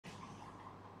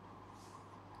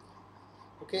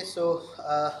Okay, so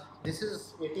this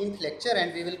is 18th lecture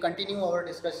and we will continue our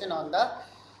discussion on the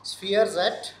spheres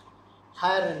at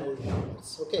higher Reynolds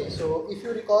numbers. Okay, so if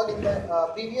you recall in the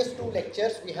previous two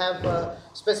lectures we have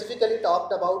specifically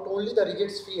talked about only the rigid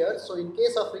spheres. So in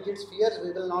case of rigid spheres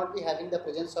we will not be having the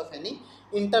presence of any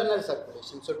internal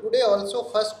circulation. So today also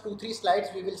first 2-3 slides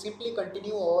we will simply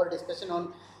continue our discussion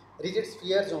on rigid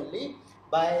spheres only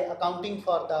by accounting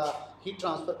for the heat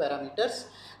transfer parameters,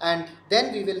 and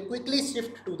then we will quickly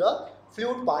shift to the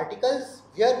fluid particles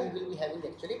where we will be having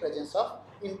actually presence of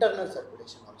internal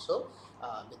circulation also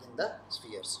within the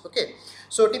spheres. Okay,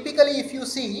 so typically if you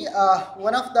see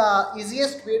one of the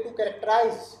easiest way to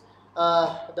characterize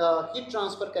the heat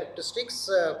transfer characteristics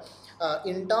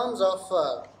in terms of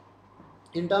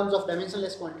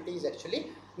dimensionless quantity is actually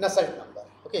Nusselt number.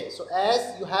 Okay, so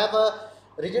as you have a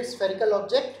rigid spherical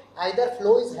object, either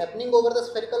flow is happening over the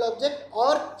spherical object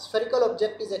or spherical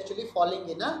object is actually falling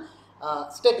in a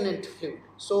stagnant fluid.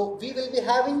 So we will be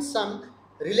having some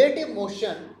relative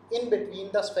motion in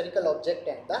between the spherical object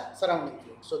and the surrounding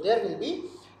fluid. So there will be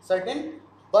certain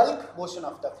bulk motion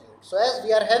of the fluid. So as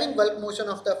we are having bulk motion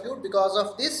of the fluid, because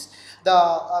of this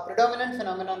the predominant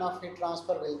phenomenon of heat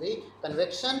transfer will be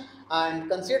convection, and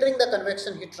considering the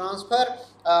convection heat transfer,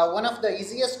 one of the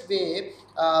easiest way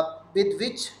with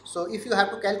which, so if you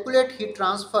have to calculate heat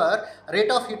transfer,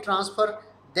 rate of heat transfer,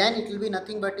 then it will be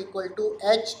nothing but equal to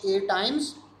HA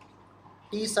times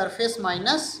T surface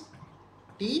minus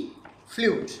T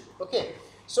fluid. Okay,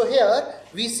 so here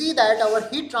we see that our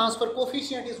heat transfer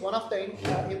coefficient is one of the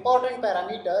important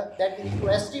parameter that we need to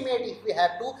estimate if we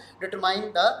have to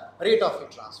determine the rate of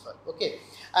heat transfer. Okay,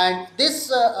 and this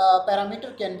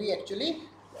parameter can be actually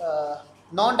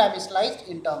non-dimensionalized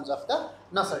in terms of the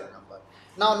Nusselt number.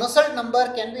 Now Nusselt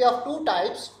number can be of two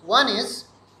types. One is,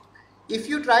 if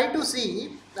you try to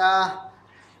see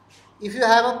if you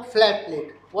have a flat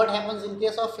plate, what happens in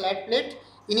case of flat plate?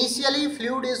 Initially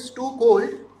fluid is too cold,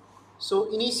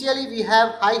 so initially we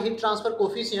have high heat transfer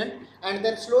coefficient, and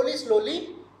then slowly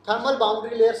thermal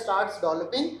boundary layer starts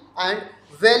developing and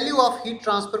value of heat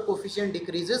transfer coefficient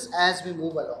decreases as we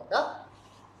move along the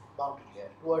boundary layer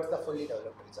towards the fully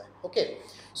developed design. Okay,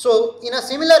 so in a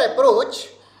similar approach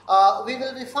we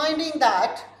will be finding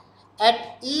that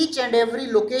at each and every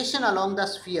location along the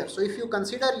sphere. So if you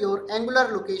consider your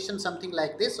angular location something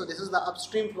like this, so this is the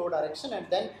upstream flow direction and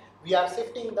then we are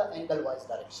shifting the angle wise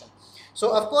direction.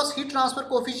 So of course heat transfer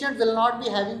coefficient will not be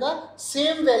having the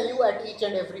same value at each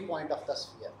and every point of the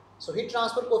sphere. So heat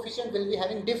transfer coefficient will be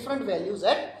having different values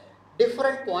at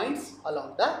different points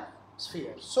along the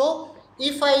sphere. So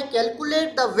if I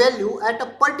calculate the value at a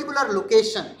particular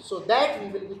location, so that we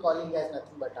will be calling as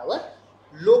nothing but our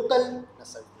local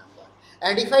Nusselt number.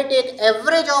 And if I take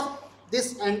average of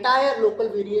this entire local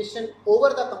variation over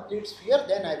the complete sphere,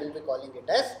 then I will be calling it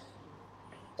as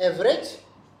average,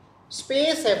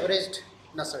 space averaged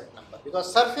Nusselt number,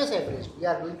 because surface average we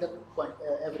are doing the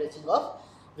averaging of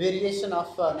variation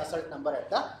of Nusselt number at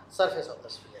the surface of the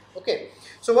sphere. Okay,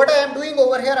 so what I am doing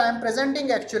over here, I am presenting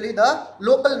actually the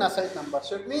local Nusselt number.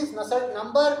 So it means Nusselt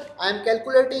number I am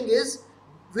calculating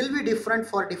will be different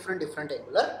for different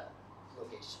angular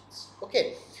locations.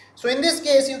 Okay, so in this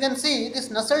case you can see this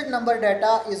Nusselt number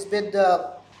data is with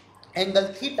the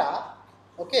angle theta.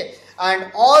 Okay, and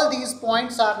all these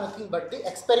points are nothing but the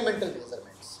experimental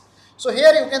measurements. So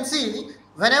here you can see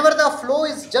whenever the flow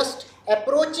is just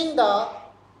approaching the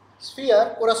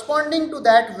sphere, corresponding to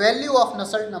that value of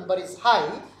Nusselt number is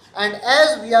high, and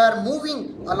as we are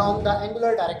moving along the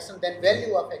angular direction, then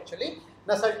value of actually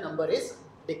Nusselt number is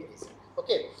decreasing.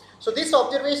 Okay, so this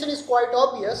observation is quite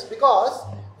obvious, because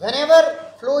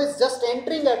whenever flow is just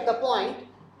entering at the point,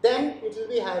 then it will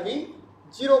be having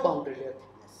zero boundary layer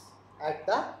thickness at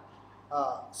the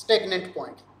stagnant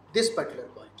point, this particular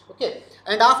point. Okay,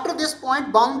 and after this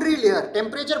point, boundary layer,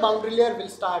 temperature boundary layer will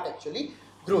start actually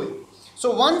growing.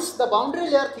 So once the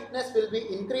boundary layer thickness will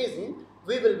be increasing,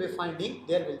 we will be finding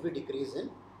there will be decrease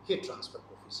in heat transfer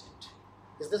coefficient.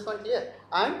 Is this point clear?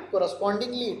 And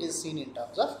correspondingly it is seen in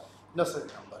terms of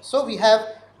Nusselt number. So we have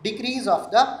decrease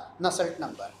of the Nusselt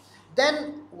number.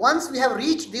 Then once we have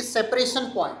reached this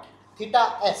separation point,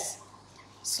 theta s,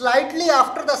 slightly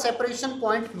after the separation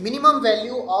point, minimum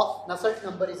value of Nusselt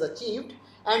number is achieved,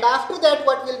 and after that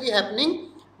what will be happening?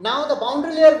 Now the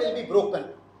boundary layer will be broken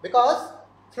because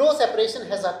flow separation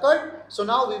has occurred. So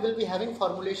now we will be having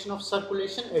formulation of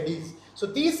circulation eddies. So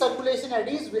these circulation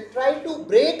eddies will try to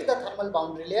break the thermal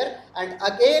boundary layer, and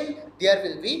again there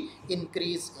will be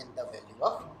increase in the value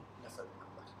of Nusselt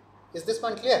number. Is this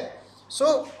point clear?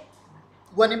 So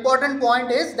one important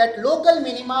point is that local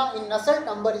minima in Nusselt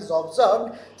number is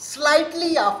observed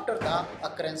slightly after the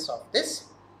occurrence of this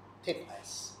theta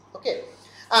s. Okay,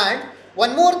 and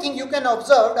one more thing you can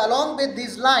observe along with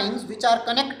these lines which are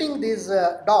connecting these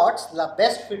dots, the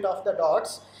best fit of the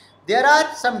dots, there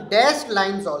are some dashed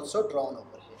lines also drawn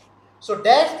over here. So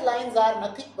dashed lines are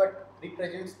nothing but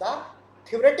represents the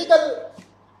theoretical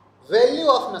value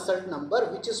of Nusselt number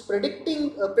which is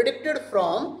predicted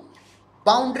from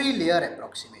boundary layer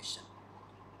approximation.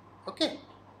 Okay,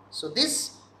 so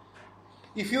this,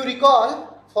 if you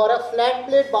recall, for a flat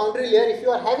plate boundary layer, if you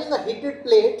are having a heated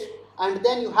plate and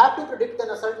then you have to predict the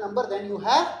Nusselt number, then you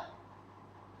have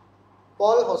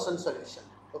Paul-Hosson solution.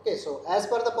 Okay, so as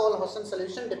per the Paul-Hosson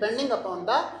solution, depending upon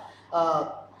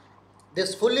the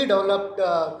this fully developed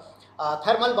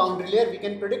thermal boundary layer, we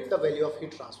can predict the value of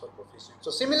heat transfer coefficient.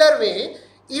 So similar way,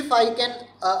 if I can,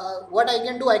 what I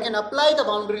can do, I can apply the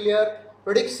boundary layer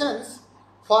predictions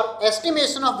for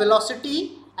estimation of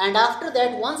velocity, and after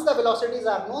that, once the velocities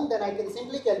are known, then I can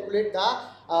simply calculate the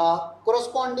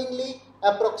correspondingly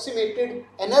approximated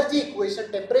energy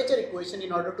equation, temperature equation,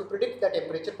 in order to predict the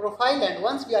temperature profile, and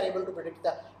once we are able to predict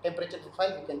the temperature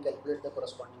profile, we can calculate the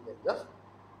corresponding value of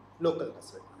local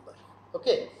Nusselt number.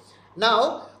 Okay.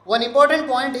 Now, one important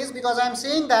point is, because I am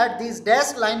saying that these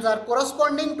dashed lines are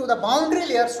corresponding to the boundary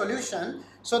layer solution,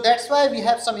 so that's why we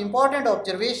have some important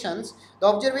observations. The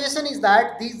observation is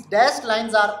that these dashed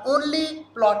lines are only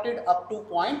plotted up to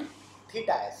point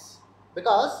theta s,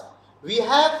 because we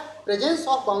have presence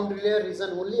of boundary layer region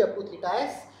only up to theta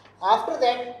s. After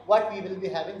that, what we will be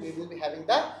having? We will be having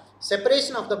the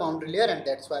separation of the boundary layer, and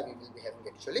that's why we will be having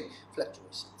actually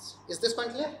fluctuations. Is this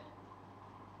point clear?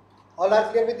 All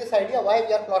are clear with this idea why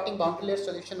we are plotting boundary layer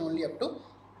solution only up to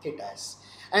theta s.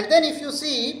 And then if you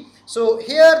see, so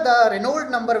here the Reynolds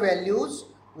number values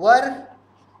were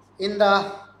in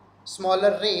the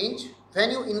smaller range.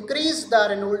 When you increase the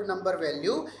Reynolds number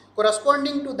value,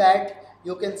 corresponding to that,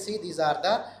 you can see these are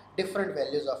the different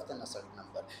values of the Nusselt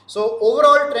number. So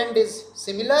overall trend is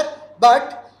similar,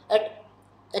 but at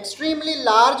extremely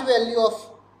large value of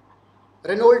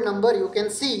Reynolds number, you can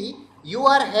see you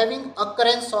are having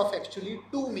occurrence of actually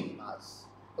two minimas.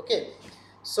 Okay,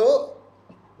 so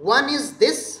one is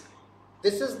this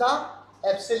is the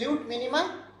absolute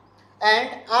minima,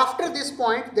 and after this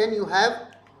point then you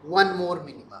have one more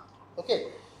minima. Okay,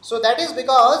 so that is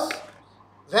because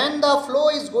when the flow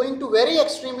is going to very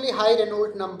extremely high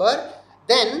Reynolds number,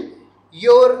 then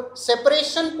your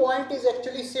separation point is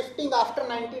actually shifting after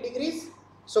 90 degrees.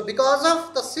 So because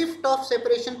of the shift of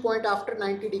separation point after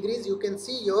 90 degrees, you can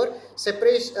see your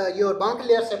separation, your boundary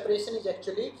layer separation is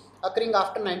actually occurring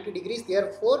after 90 degrees.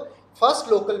 Therefore, first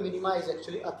local minima is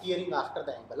actually appearing after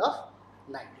the angle of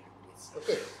 90 degrees.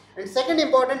 Okay. And second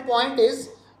important point is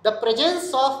the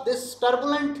presence of this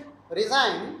turbulent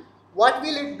regime. What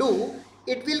will it do?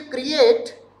 It will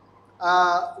create,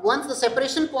 once the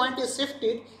separation point is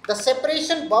shifted, the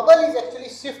separation bubble is actually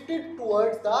shifted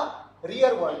towards the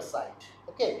rear world side.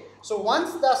 Okay, so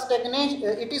once the stagnation,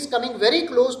 it is coming very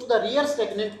close to the rear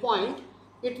stagnant point,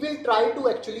 it will try to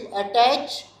actually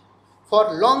attach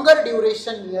for longer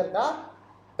duration near the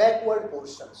backward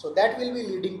portion. So that will be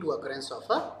leading to occurrence of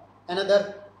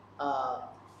another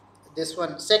this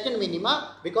one second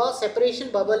minima, because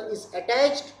separation bubble is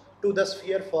attached to the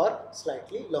sphere for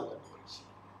slightly longer duration.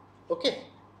 Okay.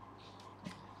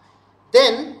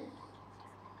 Then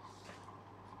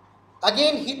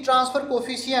again, heat transfer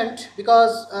coefficient,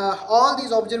 because all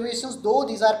these observations, though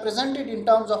these are presented in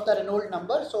terms of the Reynolds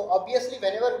number, so obviously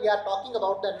whenever we are talking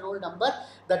about the Reynolds number,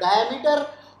 the diameter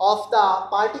of the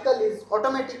particle is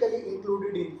automatically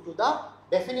included into the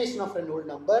definition of Reynolds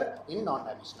number in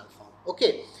non-dimensional form.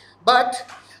 Okay, but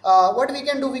what we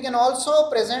can do, we can also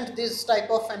present this type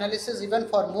of analysis even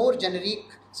for more generic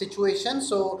situations.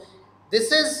 So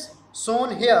this is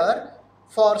shown here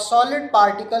for solid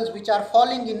particles which are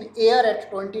falling in air at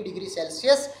 20 degrees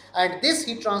Celsius, and this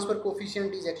heat transfer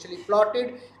coefficient is actually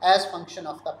plotted as function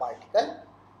of the particle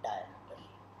diameter.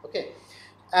 Okay,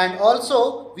 and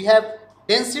also we have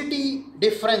density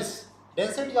difference,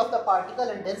 density of the particle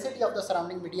and density of the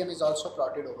surrounding medium is also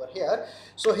plotted over here.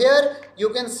 So here you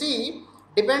can see,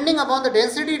 depending upon the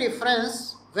density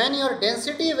difference, when your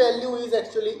density value is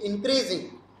actually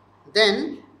increasing,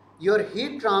 then your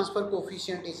heat transfer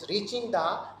coefficient is reaching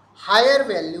the higher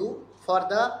value for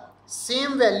the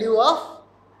same value of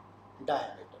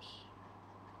diameter.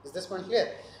 Is this point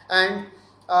clear? And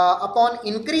upon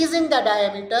increasing the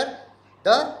diameter,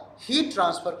 the heat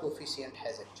transfer coefficient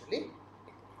has actually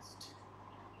decreased.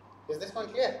 Is this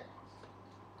point clear?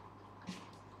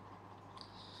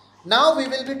 Now we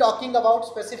will be talking about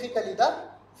specifically the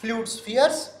fluid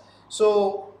spheres.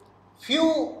 So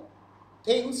few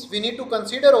things we need to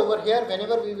consider over here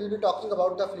whenever we will be talking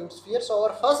about the fluid sphere. So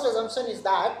our first assumption is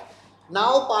that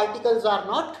now particles are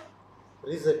not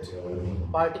rigid.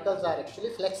 Particles are actually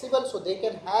flexible, so they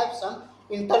can have some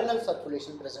internal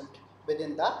circulation present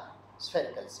within the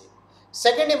spherical shape.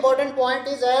 Second important point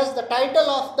is, as the title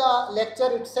of the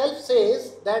lecture itself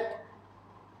says, that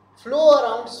flow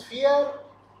around sphere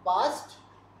past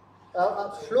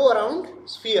flow around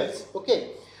spheres.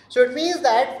 Okay, so it means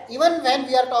that even when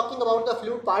we are talking about the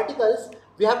fluid particles,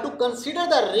 we have to consider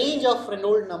the range of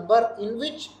Reynolds number in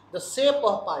which the shape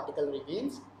of particle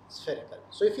remains spherical.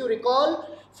 So if you recall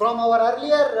from our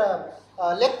earlier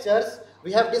lectures,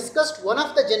 we have discussed one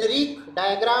of the generic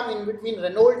diagram in between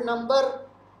Reynolds number,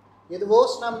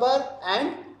 Yedvo's number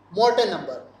and Morton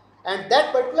number, and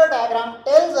that particular diagram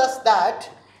tells us that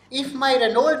if my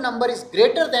Reynolds number is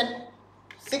greater than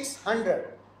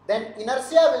 600, then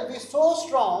inertia will be so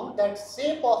strong that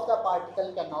shape of the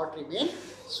particle cannot remain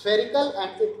spherical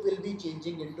and it will be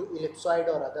changing into ellipsoid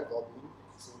or other wobbling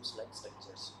seems like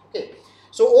structures. Okay,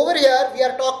 so over here we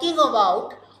are talking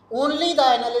about only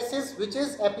the analysis which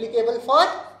is applicable for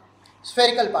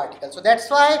spherical particles. So that's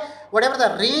why whatever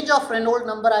the range of Reynolds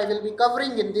number I will be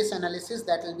covering in this analysis,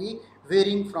 that will be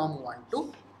varying from 1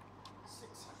 to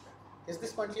 600. Is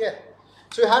this point clear?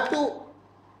 So you have to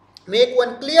make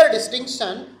one clear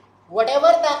distinction. Whatever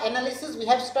the analysis we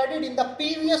have studied in the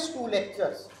previous 2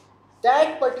 lectures,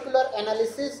 that particular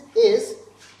analysis is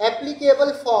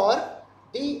applicable for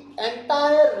the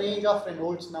entire range of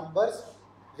Reynolds numbers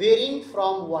varying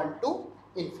from 1 to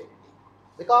infinity,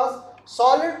 because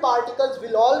solid particles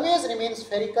will always remain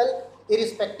spherical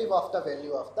irrespective of the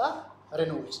value of the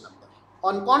Reynolds number.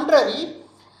 On contrary,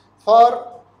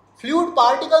 for fluid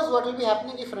particles, what will be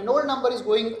happening if Reynolds number is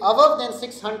going above than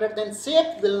 600, then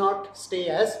shape will not stay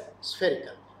as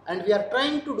spherical, and we are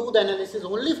trying to do the analysis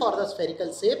only for the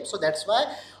spherical shape. So that's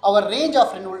why our range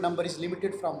of Reynolds number is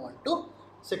limited from 1 to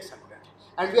 600,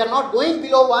 and we are not going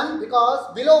below 1,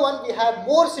 because below 1 we have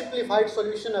more simplified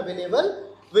solution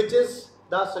available, which is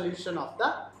the solution of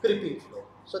the creeping flow.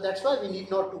 So that's why we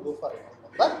need not to go for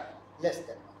Reynolds number less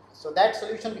than 1. So that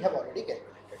solution we have already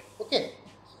calculated. Okay.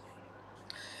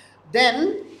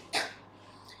 Then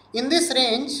in this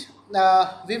range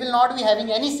we will not be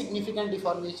having any significant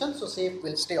deformation, so shape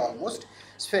will stay almost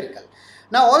spherical.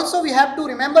 Now also we have to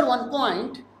remember one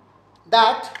point,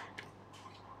 that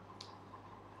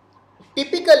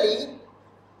typically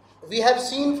we have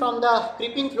seen from the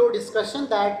creeping flow discussion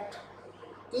that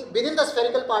within the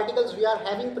spherical particles we are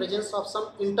having presence of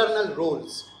some internal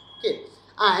rolls. Okay,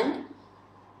 and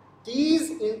these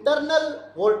internal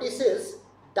vortices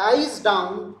dies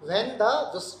down when the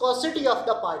viscosity of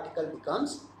the particle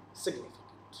becomes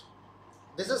significant.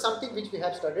 This is something which we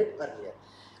have studied earlier.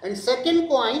 And second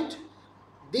point,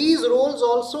 these rolls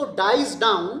also dies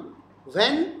down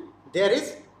when there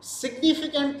is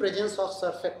significant presence of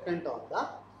surfactant on the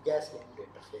gas liquid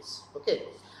interface. Okay,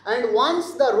 and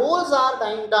once the rolls are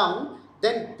dying down,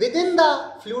 then within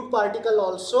the fluid particle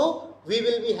also we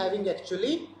will be having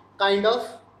actually kind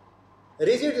of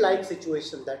rigid like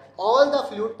situation, that all the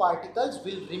fluid particles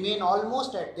will remain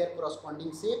almost at their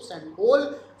corresponding shapes and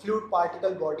whole fluid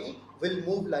particle body will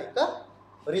move like a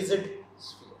rigid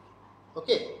sphere.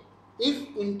 Okay,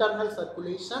 if internal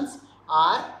circulations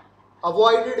are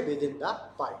avoided within the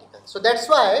particle. So that's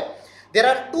why there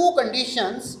are 2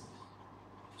 conditions.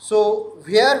 So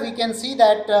here we can see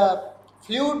that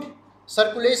fluid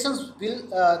circulations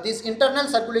will, this internal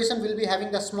circulation will be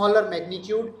having the smaller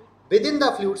magnitude within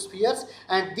the fluid spheres,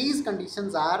 and these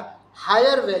conditions are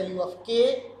higher value of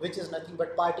K, which is nothing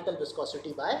but particle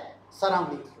viscosity by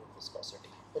surrounding fluid viscosity.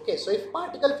 Okay, so if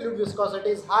particle fluid viscosity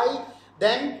is high,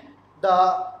 then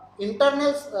the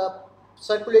internal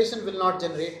circulation will not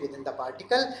generate within the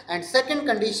particle. And second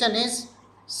condition is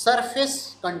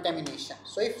surface contamination.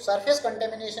 So if surface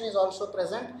contamination is also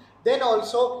present, then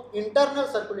also internal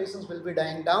circulations will be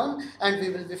dying down, and we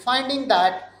will be finding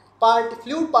that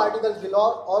fluid particles will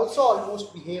also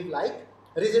almost behave like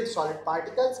rigid solid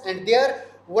particles, and there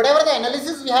whatever the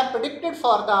analysis we have predicted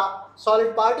for the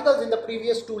solid particles in the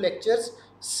previous 2 lectures,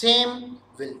 same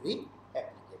will be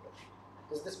applicable.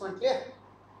 Is this point clear?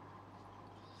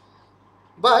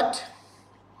 But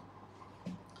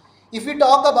if we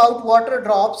talk about water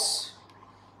drops,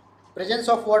 presence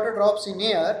of water drops in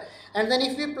air, and then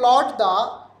if we plot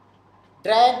the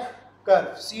drag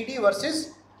curve, CD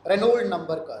versus Reynolds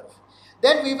number curve,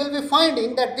 then we will be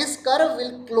finding that this curve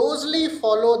will closely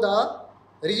follow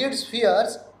the rigid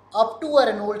spheres up to a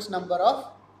Reynolds number of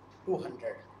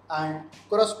 200 and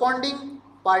corresponding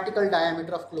particle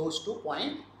diameter of close to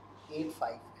 0.85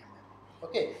 mm.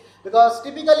 Okay, because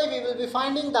typically we will be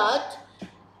finding that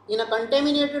in a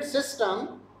contaminated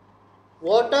system,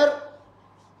 water,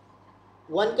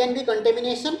 one can be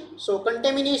contamination. So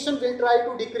contamination will try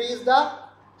to decrease the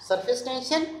surface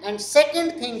tension. And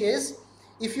second thing is,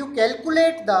 if you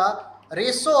calculate the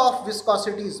ratio of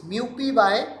viscosities mu p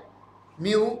by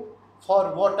mu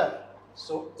for water.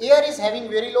 So air is having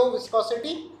very low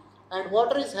viscosity and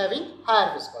water is having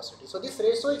higher viscosity. So this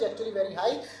ratio is actually very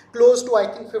high, close to I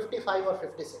think 55 or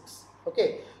 56.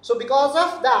 Okay. So because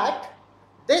of that,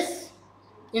 this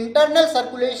internal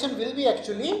circulation will be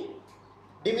actually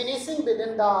diminishing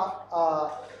within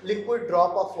the liquid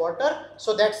drop of water.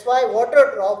 So that's why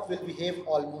water drop will behave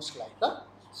almost like a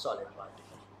solid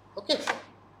particle. Okay.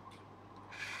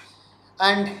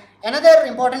 And another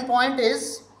important point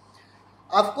is,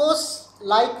 of course,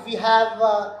 like we have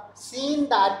seen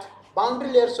that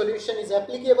boundary layer solution is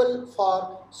applicable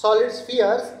for solid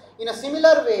spheres. In a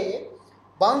similar way,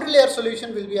 boundary layer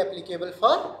solution will be applicable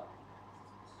for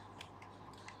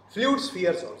fluid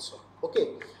spheres also.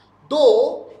 Okay.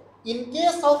 Though in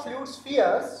case of fluid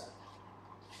spheres,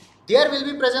 there will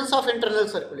be presence of internal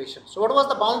circulation. So what was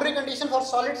the boundary condition for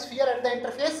solid sphere at the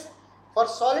interface? For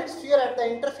solid sphere at the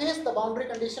interface, the boundary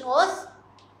condition was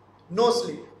no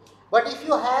slip. But if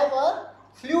you have a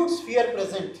fluid sphere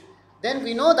present, then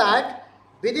we know that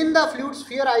within the fluid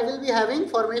sphere I will be having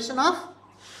formation of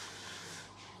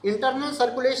internal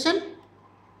circulation.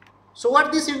 So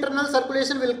what this internal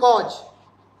circulation will cause?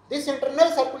 This internal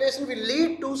circulation will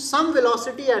lead to some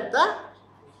velocity at the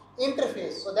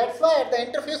interface. So that's why at the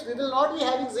interface we will not be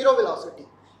having zero velocity,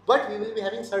 but we will be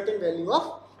having certain value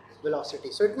of velocity.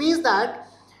 So it means that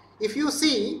if you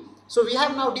see, so we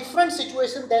have now different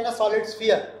situation than a solid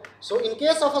sphere. So in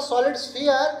case of a solid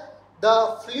sphere,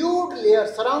 the fluid layer,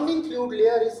 surrounding fluid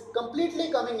layer is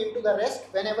completely coming into the rest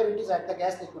whenever it is at the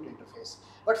gas liquid interface.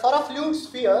 But for a fluid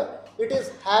sphere, it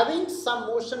is having some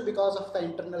motion because of the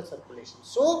internal circulation.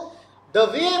 So the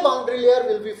way boundary layer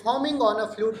will be forming on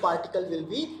a fluid particle will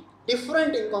be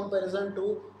different in comparison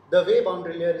to the way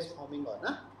boundary layer is forming on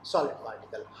a solid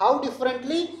particle. How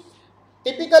differently?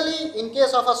 Typically, in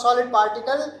case of a solid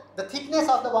particle, the thickness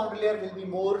of the boundary layer will be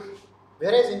more,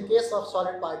 whereas in case of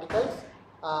solid particles,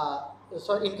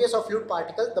 so in case of fluid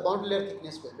particles, the boundary layer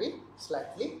thickness will be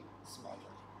slightly smaller.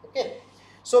 Okay.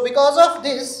 So because of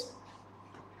this,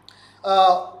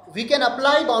 we can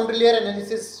apply boundary layer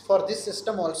analysis for this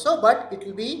system also, but it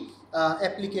will be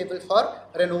applicable for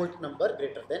Reynolds number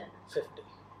greater than 50.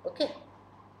 Okay.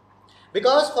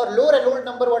 Because for low Reynolds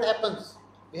number, what happens?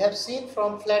 We have seen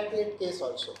from flat plate case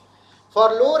also. For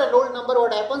low Reynolds number,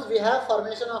 what happens? We have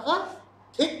formation of a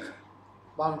thick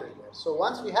boundary layer. So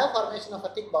once we have formation of a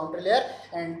thick boundary layer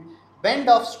and bend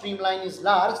of streamline is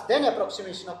large, then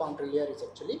approximation of boundary layer is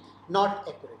actually not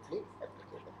accurately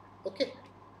applicable. Okay.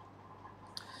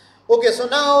 Okay, so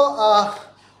now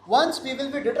once we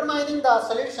will be determining the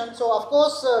solution, so of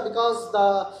course because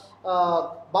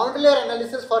the boundary layer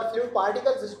analysis for fluid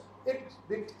particles is a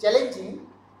bit challenging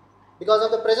because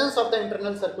of the presence of the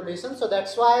internal circulation. So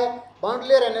that's why boundary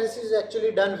layer analysis is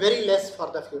actually done very less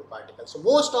for the fluid particles. So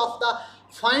most of the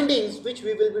findings which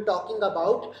we will be talking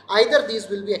about, either these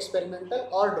will be experimental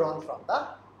or drawn from the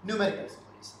numerical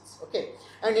simulations. Okay.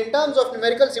 And in terms of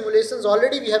numerical simulations,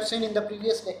 already we have seen in the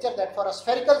previous lecture that for a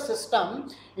spherical system,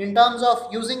 in terms of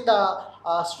using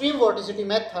the stream vorticity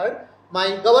method,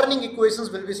 my governing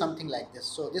equations will be something like this.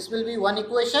 So this will be one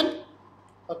equation.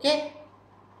 Okay.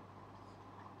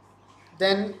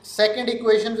 Then second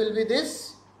equation will be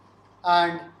this,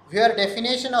 and where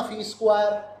definition of E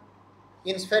square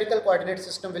in spherical coordinate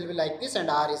system will be like this, and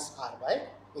R is R by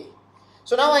A.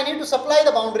 So now I need to supply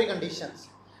the boundary conditions.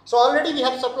 So already we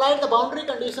have supplied the boundary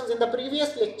conditions in the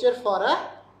previous lecture for a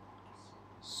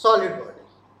solid body,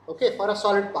 okay, for a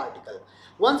solid particle.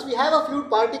 Once we have a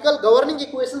fluid particle, governing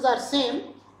equations are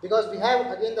same because we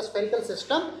have again the spherical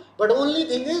system, but only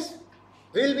thing is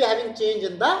we will be having change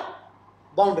in the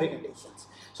boundary conditions.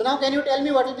 So now can you tell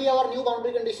me what will be our new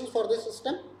boundary conditions for this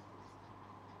system?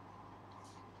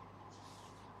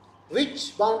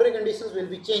 Which boundary conditions will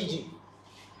be changing,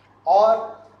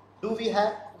 or do we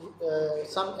have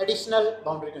some additional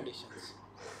boundary conditions?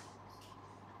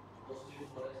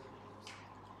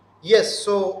 Yes,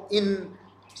 so in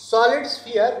solid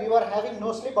sphere we were having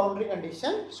no slip boundary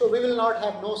condition, so we will not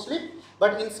have no slip,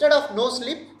 but instead of no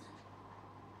slip,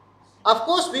 of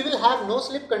course we will have no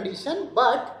slip condition,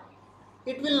 but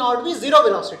it will not be zero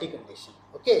velocity condition.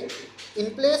 Okay,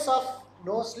 in place of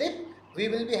no slip we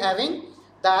will be having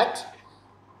that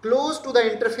close to the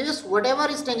interface, whatever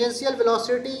is tangential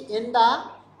velocity in the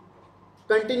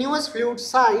continuous fluid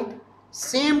side,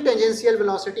 same tangential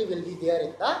velocity will be there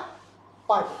in the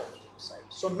particle fluid side.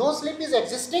 So no slip is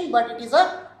existing, but it is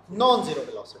a non-zero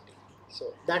velocity.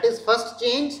 So that is first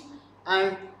change.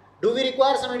 And do we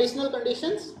require some additional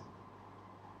conditions?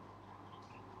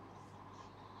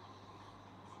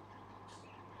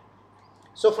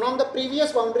 So from the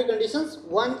previous boundary conditions,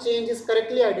 one change is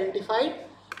correctly identified,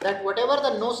 that whatever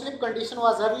the no slip condition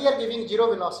was earlier giving zero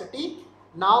velocity,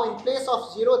 now in place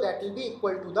of zero that will be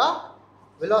equal to the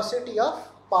velocity of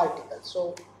particle.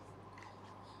 So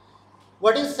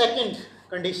what is second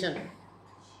condition?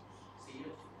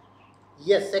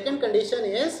 Yes, second condition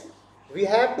is we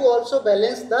have to also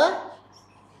balance the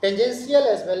tangential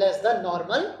as well as the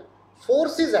normal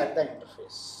forces at the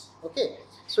interface. Okay,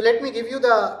 so let me give you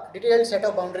the detailed set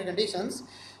of boundary conditions.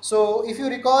 So if you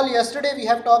recall, yesterday we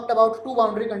have talked about two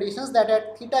boundary conditions, that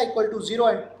at theta equal to 0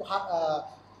 and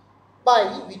pi,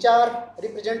 which are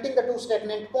representing the two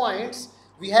stagnant points,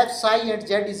 we have psi and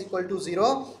z is equal to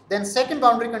 0. Then second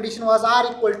boundary condition was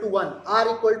r equal to 1.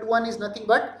 R equal to 1 is nothing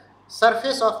but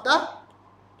surface of the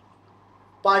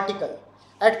particle.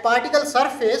 At particle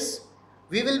surface,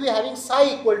 we will be having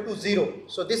psi equal to 0.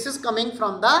 So this is coming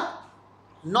from the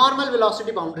normal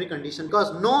velocity boundary condition,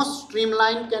 because no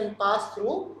streamline can pass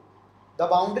through the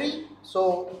boundary.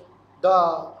 So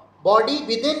the body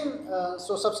within,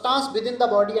 so substance within the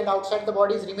body and outside the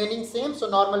body is remaining same. So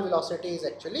normal velocity is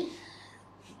actually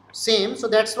same. So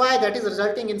that's why that is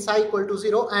resulting in psi equal to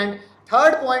 0. And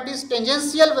third point is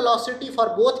tangential velocity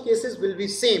for both cases will be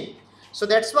same. So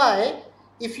that's why,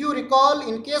 if you recall,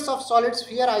 in case of solid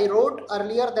sphere, I wrote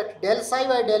earlier that del psi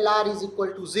by del r is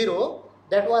equal to 0.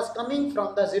 That was coming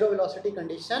from the zero velocity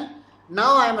condition.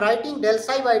 Now I am writing del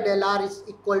psi by del r is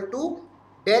equal to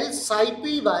del psi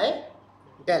p by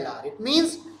del r. It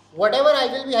means whatever I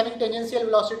will be having tangential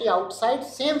velocity outside,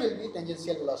 same will be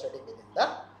tangential velocity within the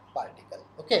particle.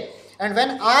 Okay, and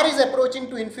when r is approaching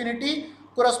to infinity,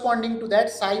 corresponding to that,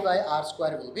 psi by r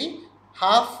square will be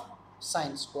half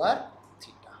sine square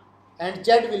theta, and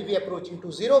z will be approaching to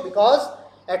 0, because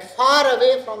at far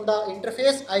away from the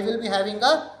interface I will be having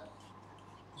a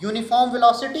uniform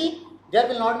velocity. There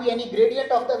will not be any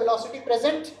gradient of the velocity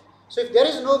present. So if there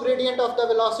is no gradient of the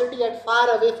velocity at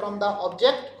far away from the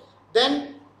object,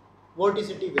 then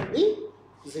vorticity will be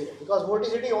 0, because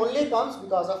vorticity only comes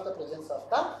because of the presence of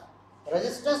the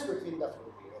resistance between the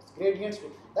fluid layers, gradients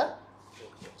between the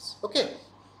fluid layers. Okay.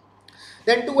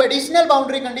 Then two additional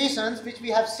boundary conditions which we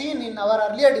have seen in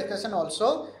our earlier discussion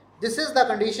also. This is the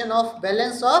condition of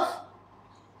balance of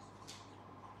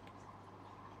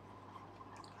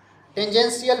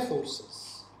tangential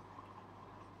forces.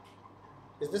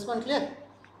 Is this one clear?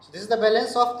 So this is the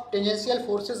balance of tangential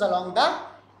forces along the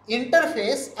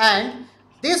interface, and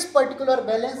this particular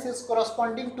balance is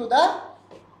corresponding to the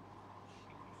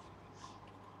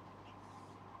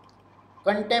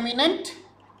contaminant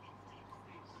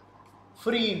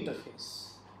free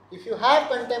interface. If you have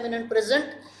contaminant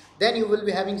present, then you will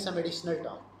be having some additional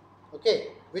term,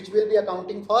 okay, which will be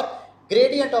accounting for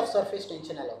gradient of surface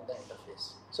tension along the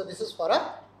interface. So this is for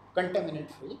a contaminant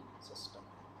free system.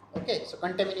 Okay, so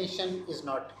contamination is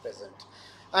not present.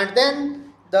 And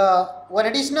then the one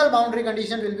additional boundary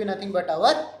condition will be nothing but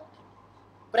our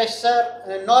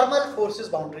pressure, normal forces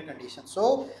boundary condition.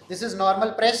 So this is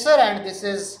normal pressure and this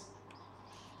is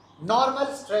normal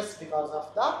stress because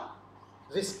of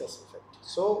the viscous effect.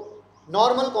 So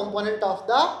normal component of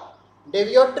the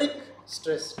deviatoric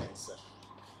stress tensor.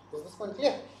 Is this one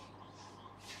clear?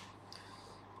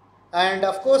 And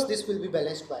of course this will be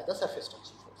balanced by the surface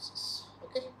tension forces.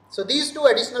 Okay, so these two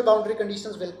additional boundary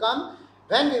conditions will come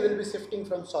when we will be shifting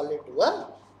from solid to a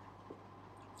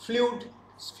fluid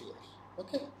sphere.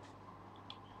 Okay,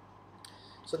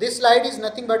 so this slide is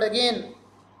nothing but again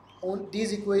on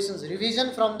these equations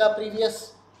revision from the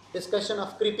previous discussion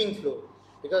of creeping flow,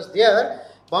 because there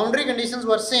boundary conditions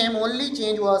were same, only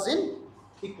change was in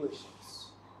equations.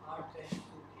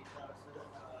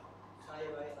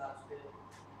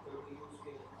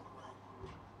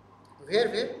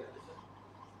 Where?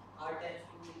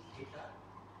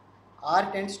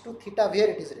 R tends to theta, where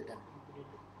it is written?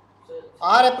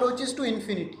 R approaches to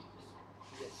infinity.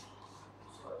 Yes.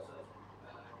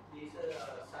 These are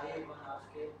psi 1 r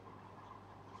square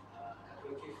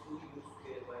approaches to u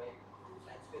square by 2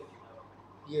 sine square theta.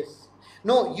 Yes.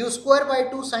 No, u square by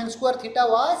 2 sine square theta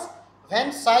was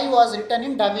when psi was written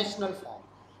in dimensional form.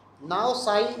 Now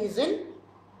psi is in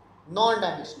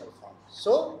non-dimensional form.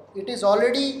 So it is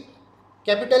already,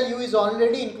 capital U is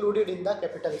already included in the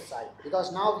capital psi,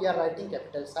 because now we are writing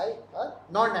capital psi, a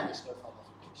non-dimensional form of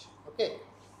equation. Okay,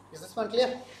 is this one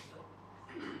clear?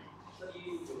 Sir,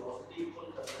 ये velocity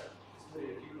equal कर रहा है, इसमें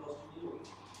relative velocity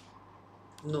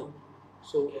होगी? No.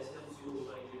 So कैसे हम zero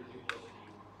होगा relative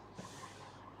velocity?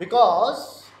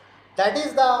 because That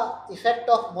is the effect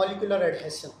of molecular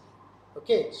adhesion.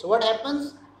 Okay, so what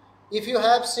happens if you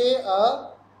have, say,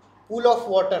 a pool of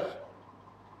water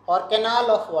or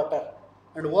canal of water,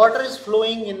 and water is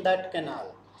flowing in that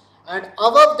canal, and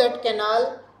above that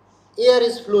canal air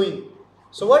is flowing.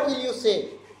 So what will you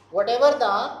say? Whatever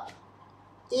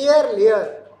the air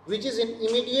layer which is in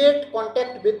immediate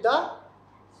contact with the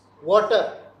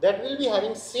water, that will be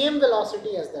having same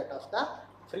velocity as that of the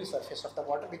free surface of the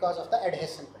water because of the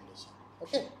adhesion condition.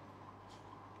 Okay,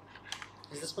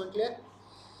 is this point clear?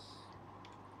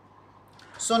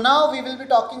 So now we will be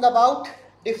talking about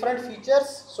different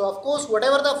features. So of course,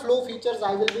 whatever the flow features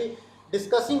I will be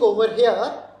discussing over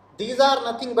here, these are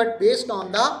nothing but based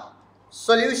on the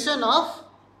solution of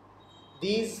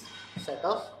these set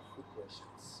of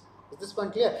equations. Is this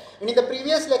point clear? And in the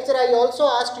previous lecture, I also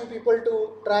asked you people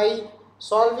to try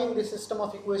solving the system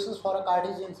of equations for a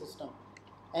Cartesian system.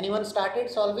 Anyone started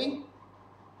solving?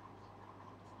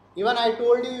 Even I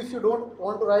told you, if you don't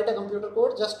want to write a computer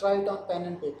code, just try it on pen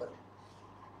and paper.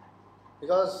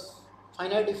 Because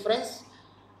finite difference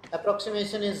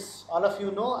approximation is, all of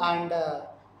you know, and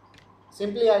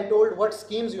simply I told what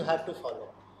schemes you have to follow.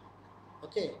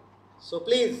 Okay, so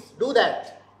please do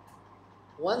that.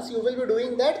 Once you will be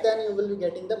doing that, then you will be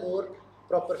getting the more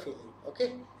proper feeling.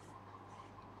 Okay,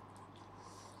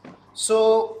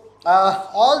 so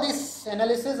all this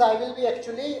analysis I will be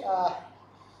actually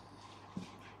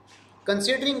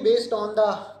considering based on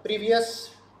the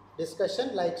previous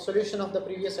discussion, like solution of the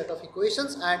previous set of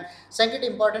equations. And second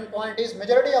important point is,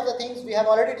 majority of the things we have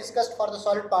already discussed for the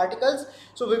solid particles,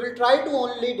 so we will try to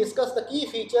only discuss the key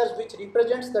features which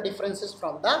represents the differences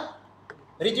from the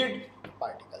rigid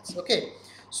particles. Okay,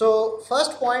 so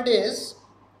first point is,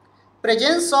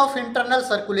 presence of internal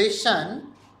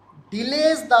circulation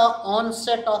delays the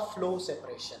onset of flow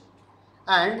separation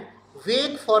and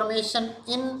wake formation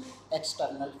in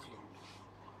external fluid.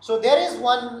 So there is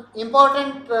one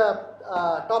important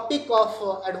topic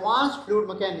of advanced fluid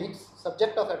mechanics,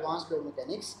 subject of advanced fluid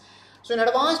mechanics. So in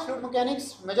advanced fluid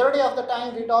mechanics, majority of the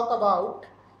time we talk about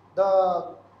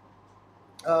the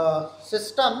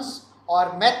systems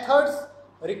or methods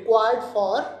required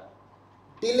for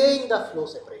delaying the flow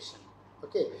separation.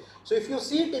 Okay, so if you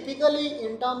see, typically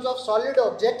in terms of solid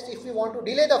objects, if we want to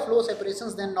delay the flow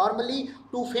separations, then normally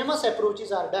two famous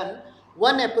approaches are done.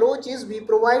 One approach is, we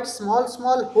provide small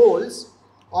holes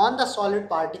on the solid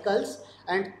particles,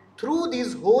 and through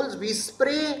these holes we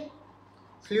spray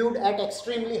fluid at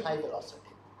extremely high velocity.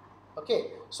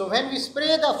 Okay, so when we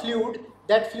spray the fluid,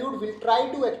 that fluid will try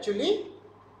to actually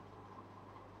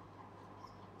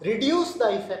reduce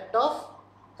the effect of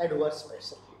adverse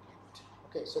pressure gradient.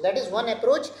 Okay, so that is one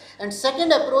approach. And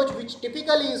second approach, which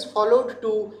typically is followed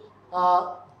to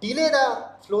delay the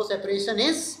flow separation,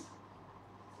 is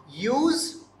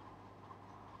use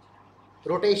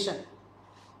rotation.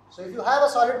 So if you have a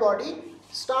solid body,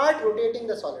 start rotating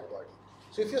the solid body.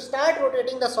 So if you start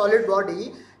rotating the solid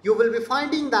body, you will be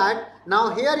finding that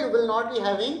now here you will not be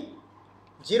having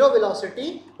zero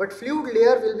velocity, but fluid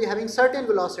layer will be having certain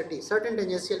velocity, certain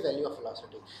tangential value of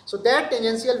velocity. So that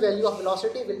tangential value of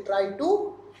velocity will try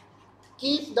to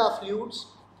keep the fluids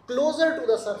closer to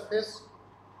the surface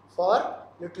for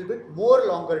little bit more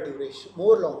longer duration,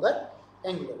 more longer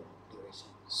angular duration.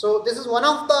 So this is one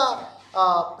of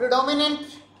the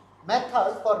predominant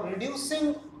method for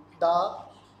reducing the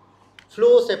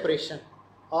flow separation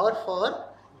or for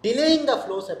delaying the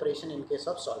flow separation in case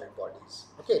of solid bodies.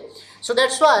 Okay, so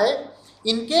that's why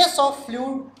in case of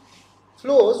fluid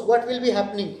flows, what will be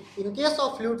happening? In case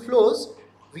of fluid flows,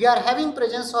 we are having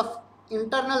presence of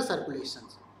internal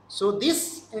circulations. So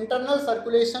this internal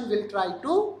circulation will try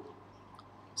to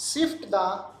shift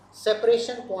the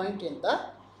separation point in the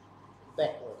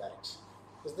backward direction.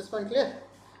 Is this point clear?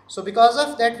 So because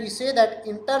of that, we say that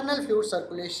internal fluid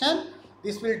circulation,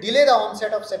 this will delay the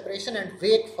onset of separation and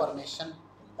wake formation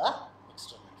in the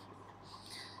external fluid.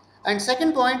 And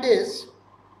second point is,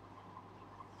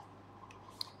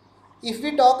 if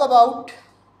we talk about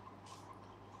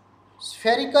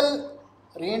spherical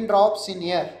raindrops in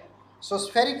air, so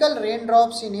spherical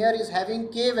raindrops in air is having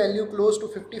K value close to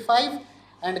 55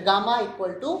 and gamma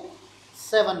equal to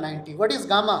 790. What is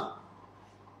gamma?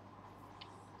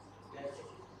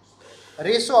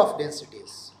 Ratio of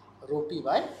densities, rho P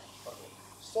by rho.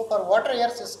 So for water air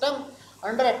system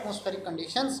under atmospheric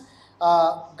conditions,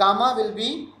 gamma will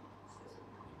be,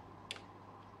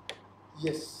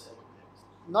 yes,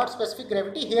 not specific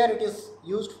gravity, here it is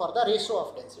used for the ratio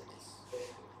of densities.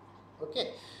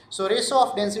 Okay, so ratio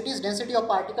of densities, density of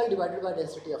particle divided by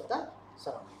density of the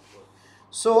surrounding fluid.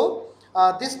 So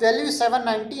this value is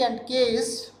 790 and K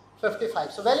is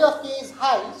 55. So value of k is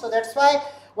high. So that's why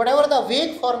whatever the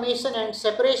wake formation and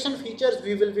separation features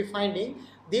we will be finding,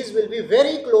 these will be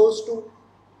very close to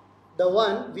the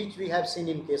one which we have seen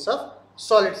in case of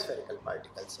solid spherical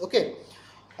particles. Okay.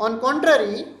 On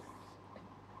contrary,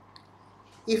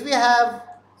 if we have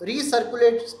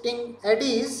recirculating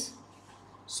eddies,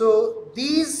 so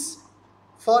these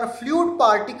for fluid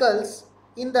particles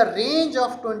in the range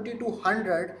of 20 to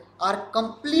 100 are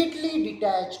completely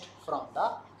detached from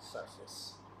the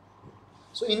surface.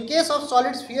 So in case of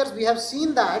solid spheres, we have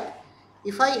seen that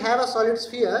if I have a solid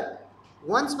sphere,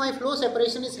 once my flow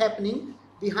separation is happening,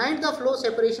 behind the flow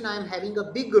separation I am having a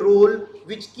big roll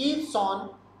which keeps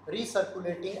on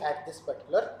recirculating at this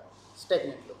particular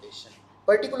stagnant location,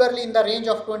 particularly in the range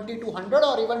of 20 to 100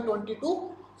 or even 20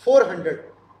 to 400,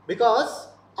 because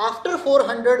after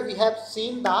 400 we have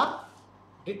seen the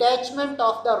detachment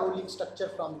of the rolling structure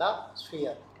from the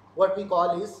sphere, what we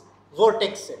call is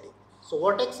vortex setting. So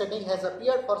vortex setting has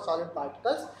appeared for solid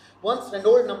particles once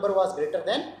Reynolds number was greater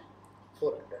than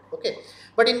 400. Okay,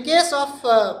 but in case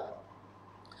of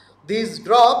these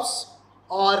drops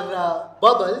or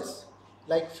bubbles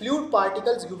like fluid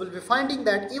particles, you will be finding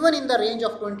that even in the range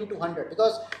of 20 to 100,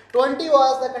 because 20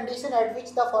 was the condition at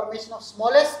which the formation of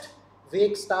smallest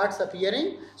wake starts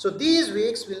appearing. So these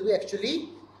wakes will be actually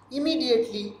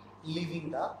immediately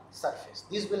leaving the surface.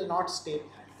 These will not stay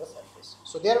behind the surface.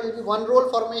 So there will be one roll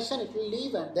formation, it will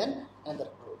leave, and then another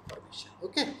roll formation.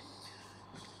 Okay.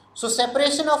 So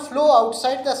separation of flow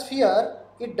outside the sphere,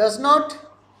 it does not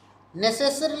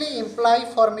necessarily imply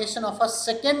formation of a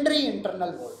secondary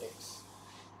internal vortex.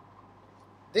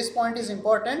 This point is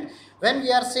important when we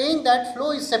are saying that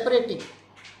flow is separating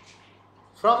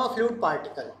from a fluid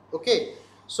particle. Okay,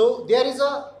 so there is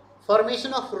a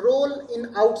formation of roll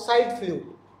in outside fluid.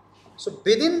 So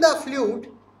within the fluid,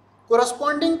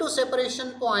 corresponding to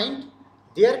separation point,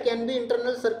 there can be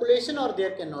internal circulation or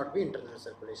there cannot be internal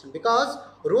circulation, because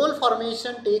roll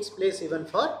formation takes place even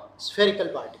for spherical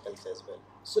particles as well.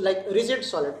 So like rigid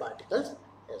solid particles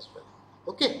as well.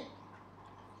 Okay.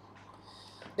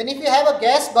 Then if you have a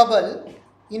gas bubble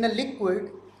in a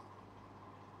liquid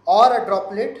or a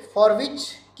droplet for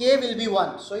which K will be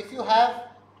 1. So if you have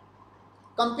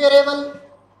comparable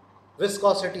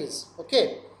viscosities,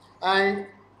 okay, and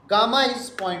gamma is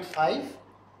 0.5,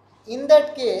 in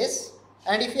that case,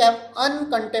 and if you have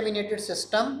uncontaminated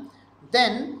system,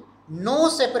 then no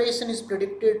separation is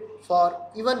predicted for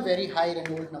even very high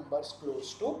Reynolds numbers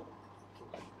close to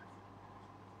 200.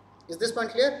 Is this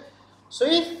point clear? So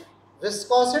if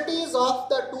viscosities of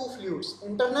the two fluids,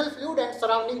 internal fluid and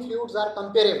surrounding fluids, are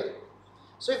comparable,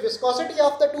 so if viscosity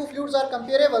of the two fluids are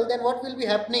comparable, then what will be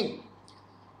happening?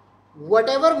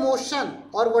 Whatever motion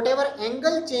or whatever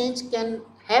angle change can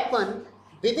happen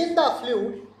within the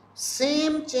fluid,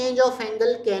 same change of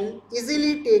angle can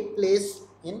easily take place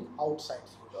in outside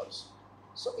fluid also.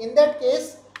 So in that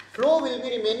case, flow will be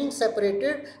remaining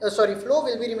flow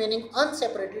will be remaining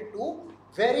unseparated to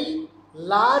very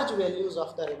large values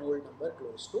of the Reynolds number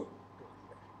close to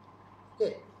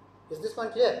 200. Okay, is this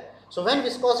point clear? So when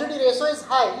viscosity ratio is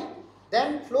high,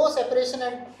 then flow separation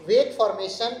and wake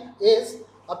formation is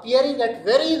appearing at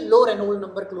very low Reynolds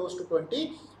number close to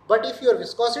 20. But if your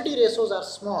viscosity ratios are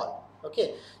small,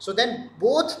 okay, so then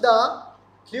both the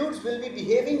fluids will be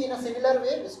behaving in a similar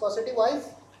way viscosity wise.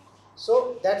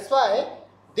 So that's why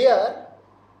there,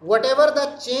 whatever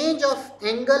the change of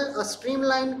angle a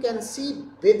streamline can see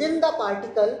within the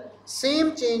particle,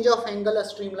 same change of angle a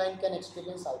streamline can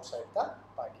experience outside the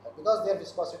particle, because their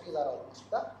viscosities are almost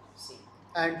the same.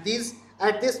 And these,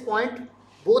 at this point,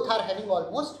 both are having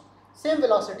almost same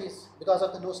velocities because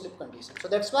of the no slip condition. So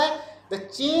that's why the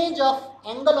change of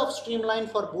angle of streamline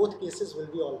for both cases will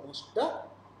be almost the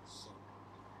same.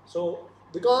 So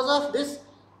because of this,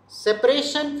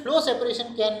 separation, flow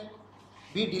separation can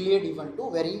be delayed even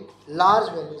to very large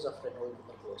values of Reynolds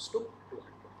number close to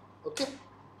 200. Okay.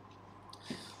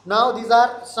 Now these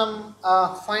are some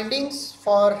findings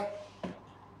for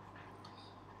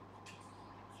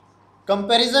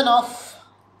comparison of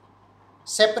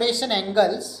separation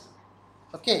angles.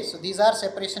 Okay, so these are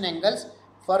separation angles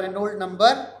for Reynolds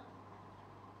number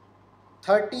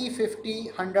 30, 50,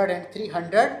 100 and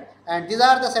 300, and these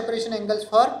are the separation angles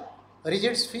for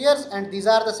rigid spheres, and these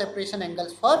are the separation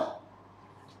angles for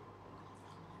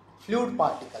fluid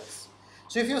particles.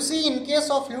 So if you see, in case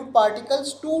of fluid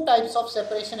particles, two types of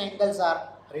separation angles are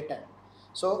written.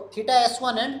 So theta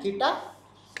S1 and theta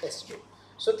S2.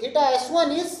 So theta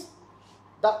S1 is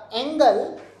the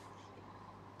angle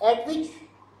at which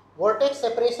vortex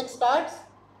separation starts,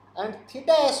 and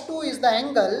theta S2 is the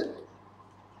angle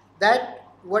that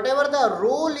whatever the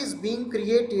roll is being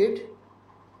created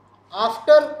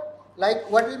after, like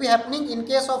what will be happening in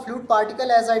case of fluid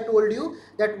particle, as I told you,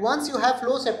 that once you have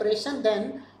flow separation,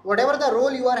 then whatever the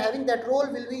roll you are having, that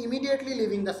roll will be immediately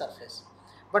leaving the surface.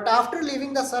 But after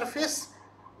leaving the surface,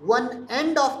 one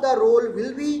end of the roll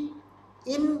will be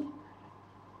in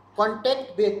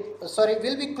contact with,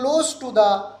 will be close to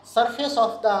the surface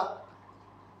of the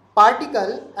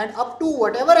particle, and up to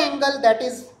whatever angle that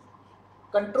is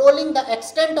controlling the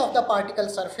extent of the particle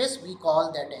surface, we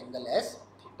call that angle as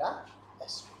theta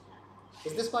S2.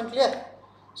 Is this point clear?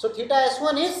 So theta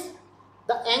S1 is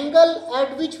the angle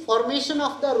at which formation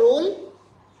of the roll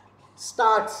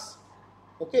starts.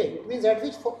 Okay, it means at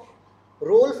which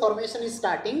roll formation is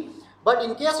starting. But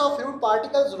in case of fluid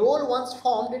particles, roll once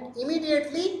formed, it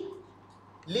immediately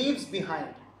leaves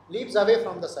behind, leaves away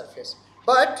from the surface.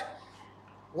 But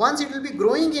once it will be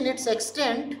growing in its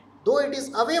extent, though it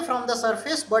is away from the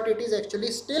surface, but it is actually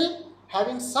still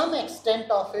having some extent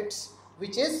of its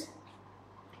which is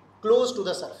close to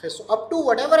the surface. So up to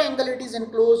whatever angle it is in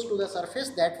close to the surface,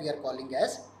 that we are calling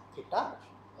as theta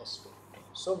S2.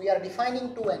 So we are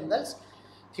defining two angles,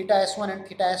 theta S1 and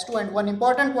theta S2. And one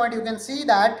important point, you can see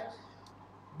that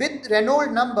with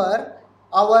Reynolds number,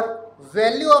 our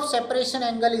value of separation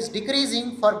angle is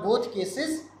decreasing for both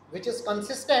cases, which is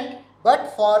consistent,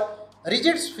 but for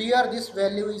rigid sphere this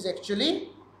value is actually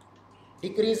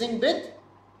decreasing with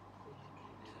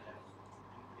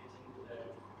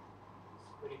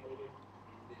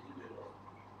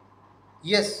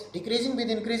decreasing with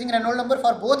increasing Reynolds number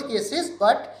for both cases,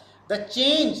 but the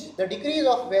change, the decrease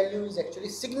of value is actually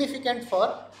significant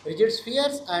for rigid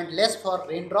spheres and less for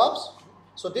raindrops.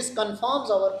 So this confirms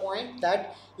our point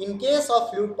that in case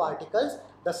of fluid particles,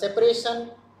 the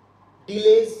separation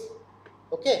delays,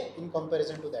 okay, in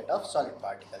comparison to that of solid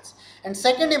particles. And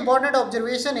second important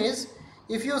observation is,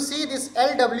 if you see this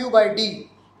LW by D,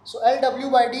 so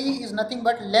LW by D is nothing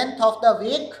but length of the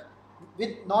wake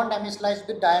with non-dimensionalized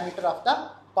with diameter of the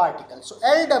particle. So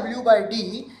LW by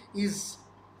D is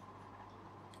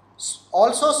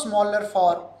also smaller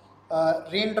for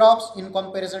raindrops in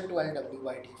comparison to LW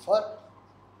by D for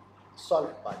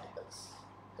solid particles.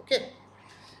 Okay,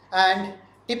 and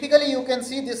typically you can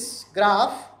see this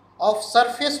graph of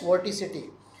surface vorticity.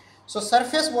 So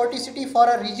surface vorticity for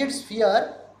a rigid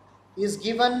sphere is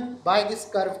given by this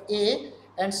curve A,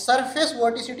 and surface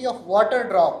vorticity of water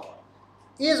drop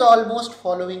is almost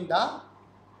following the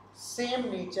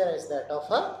same nature as that of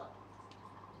a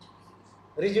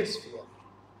rigid sphere.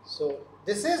 So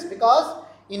this is because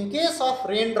in case of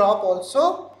raindrop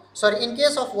also, in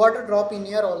case of water drop in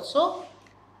here also,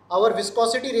 our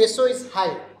viscosity ratio is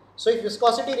high. So if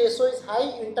viscosity ratio is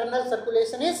high, internal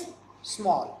circulation is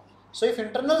small. So if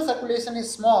internal circulation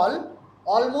is small,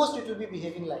 almost it will be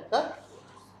behaving like a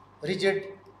rigid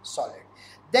solid.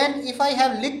 Then if I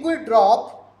have liquid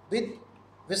drop with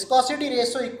viscosity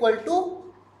ratio equal to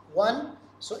 1,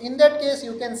 so in that case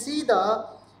you can see the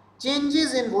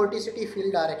changes in vorticity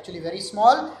field are actually very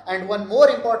small. And one more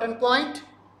important point,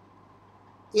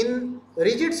 in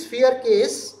rigid sphere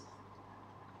case,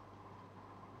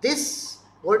 this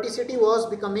vorticity was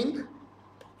becoming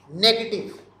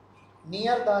negative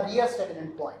near the rear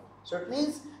stagnant point. So it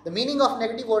means the meaning of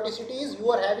negative vorticity is you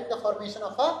are having the formation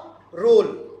of a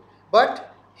roll,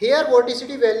 but here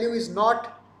vorticity value is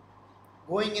not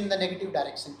going in the negative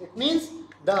direction. It means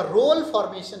the roll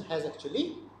formation has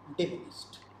actually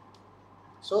diminished.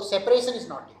 So separation is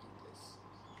not taking place.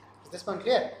 Is this point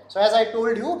clear? So as I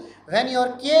told you, when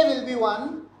your K will be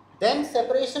 1, then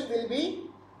separation will be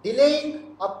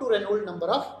delaying up to Reynolds number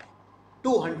of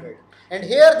 200. And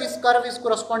here this curve is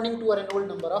corresponding to a Reynolds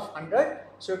number of 100.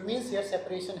 So it means here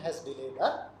separation has delayed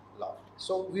a lot.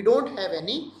 So we don't have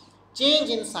any change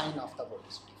in sign of the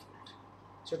vorticity field.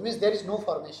 So it means there is no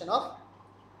formation of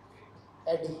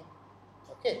eddy,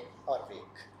 okay, or wake.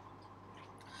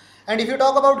 And if you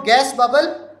talk about gas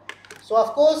bubble, so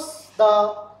of course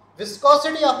the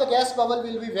viscosity of the gas bubble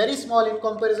will be very small in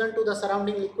comparison to the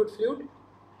surrounding liquid fluid.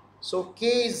 So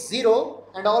K is 0,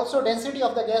 and also density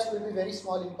of the gas will be very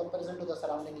small in comparison to the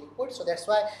surrounding liquid. So that's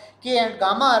why K and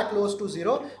gamma are close to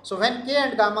 0. So when K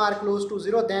and gamma are close to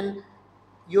 0, then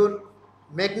your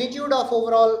magnitude of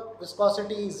overall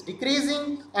viscosity is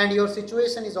decreasing and your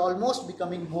situation is almost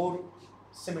becoming more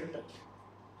symmetric.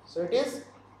 So it is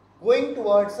going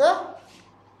towards a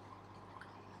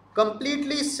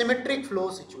completely symmetric flow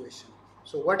situation.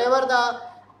 So whatever the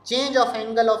change of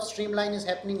angle of streamline is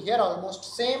happening here,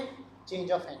 almost same change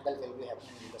of angle will be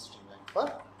happening in the streamline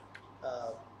for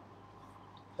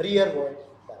rearward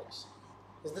direction.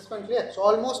 Is this one clear? So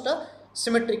almost a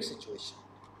symmetric situation.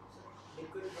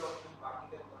 Liquid drop in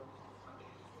particle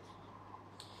formation.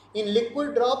 In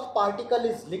liquid drop, particle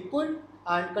is liquid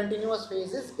and continuous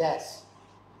phase is gas.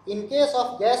 In case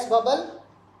of gas bubble,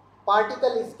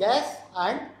 particle is gas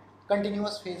and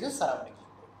continuous phase is surrounding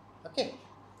liquid. Okay.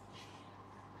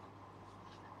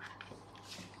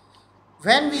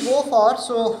 When we go for,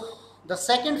 so the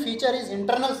second feature is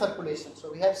internal circulation.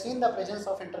 So we have seen the presence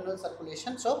of internal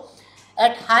circulation. So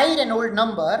at high Reynolds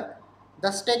number,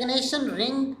 the stagnation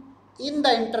ring in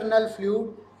the internal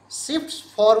fluid shifts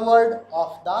forward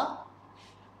of the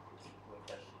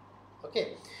equator.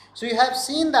 Okay. So you have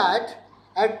seen that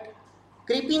at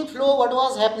creeping flow, what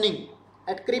was happening?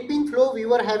 At creeping flow, we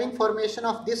were having formation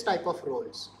of this type of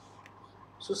rolls.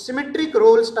 So symmetric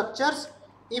roll structures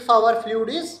if our fluid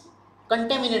is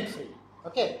contaminant free.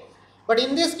 Okay. But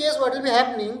in this case, what will be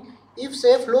happening? If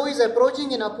say flow is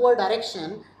approaching in upward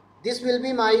direction, this will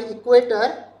be my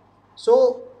equator.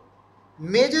 So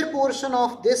major portion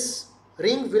of this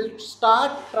ring will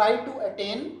try to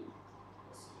attain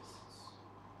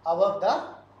above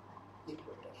the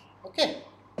equator. Okay.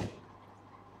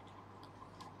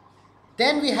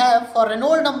 Then we have for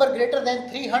Reynolds number greater than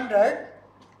 300,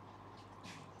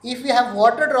 if we have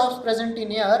water drops present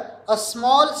in air, a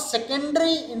small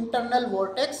secondary internal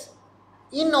vortex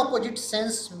in opposite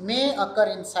sense may occur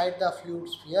inside the fluid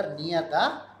sphere near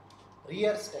the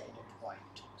rear stagnant point.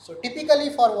 So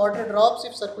typically for water drops,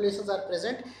 if circulations are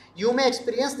present, you may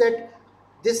experience that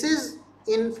this is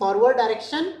in forward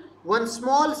direction, one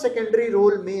small secondary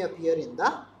roll may appear in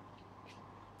the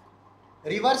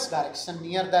reverse direction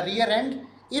near the rear end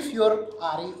if your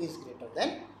RE is greater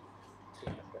than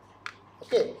 300.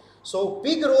 Okay, so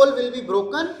big roll will be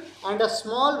broken and a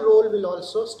small roll will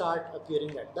also start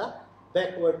appearing at the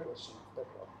backward portion of the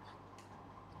drop.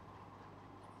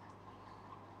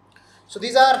 So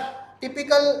these are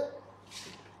typical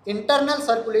internal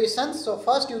circulations. So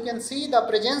first you can see the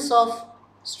presence of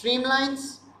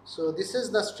streamlines. So this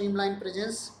is the streamline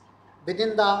presence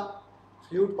within the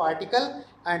fluid particle,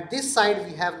 and this side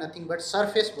we have nothing but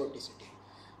surface vorticity.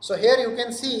 So here you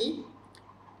can see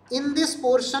in this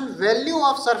portion value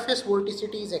of surface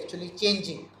vorticity is actually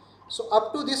changing. So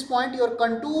up to this point your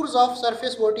contours of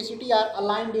surface vorticity are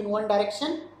aligned in one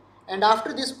direction, and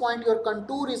after this point your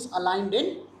contour is aligned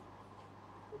in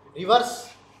reverse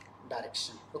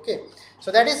direction. Okay,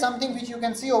 so that is something which you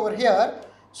can see over here.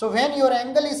 So when your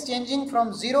angle is changing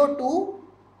from 0 to,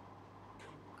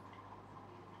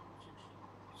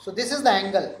 so this is the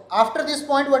angle. After this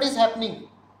point what is happening?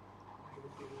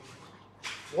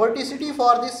 Vorticity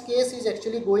for this case is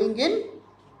actually going in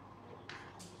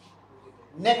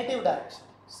negative direction.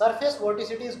 Surface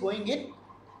vorticity is going in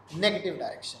negative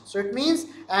direction. So it means,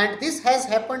 and this has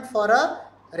happened for a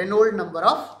Reynolds number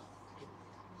of,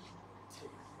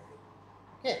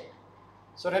 okay.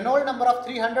 So Reynolds number of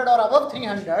 300 or above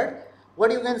 300,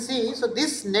 what you can see, so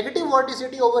this negative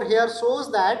vorticity over here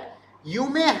shows that you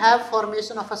may have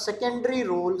formation of a secondary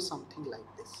roll, something like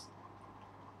this,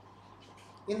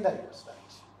 in the reverse direction.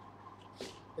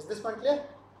 Is this point clear?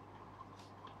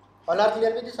 All are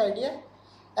clear with this idea?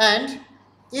 And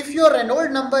if your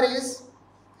Reynolds number is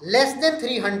less than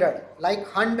 300, like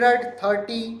 100,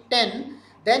 30, 10,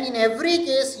 then in every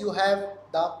case you have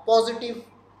the positive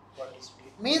vorticity.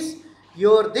 It means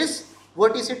this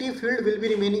vorticity field will be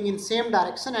remaining in same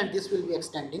direction and this will be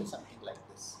extending something like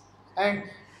this. And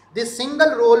this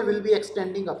single roll will be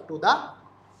extending up to the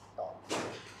top.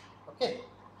 Okay.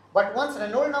 But once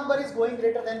Reynolds number is going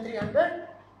greater than 300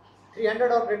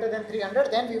 or greater than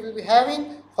 300, then we will be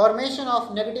having formation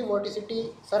of negative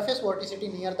vorticity, surface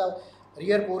vorticity near the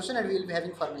rear portion, and we will be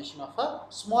having formation of a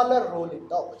smaller roll in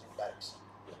the opposite direction.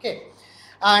 Okay.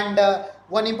 And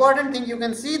one important thing you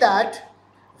can see that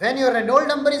when your Reynolds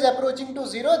number is approaching to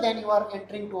 0, then you are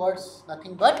entering towards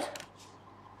nothing but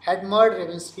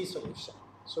Hadamard-Ravinsky solution.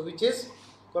 So which is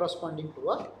corresponding to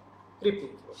a creeping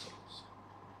flow solution.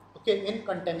 Okay, in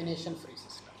contamination free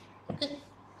system. Okay.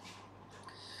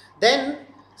 Then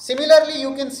similarly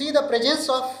you can see the presence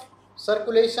of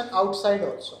circulation outside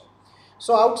also.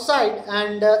 So outside,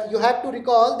 and you have to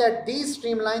recall that these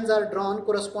streamlines are drawn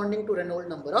corresponding to Reynolds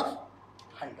number of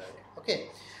 100. Okay.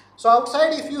 So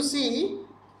outside, if you see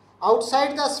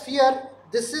outside the sphere,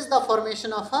 this is the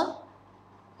formation of a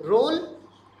roll,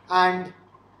 and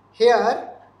here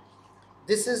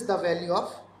this is the value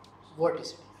of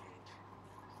vorticity.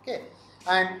 Okay,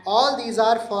 and all these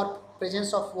are for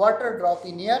presence of water drop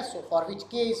in air, so for which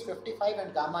K is 55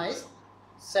 and gamma is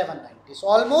 790. So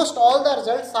almost all the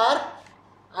results are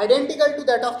identical to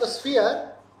that of the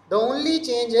sphere. The only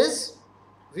change is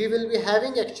we will be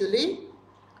having actually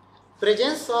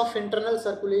presence of internal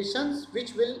circulations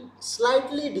which will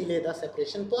slightly delay the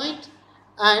separation point,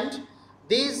 and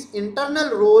these internal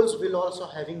rolls will also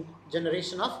having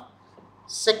generation of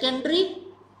secondary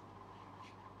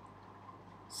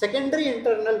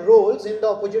internal rolls in the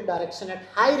opposite direction at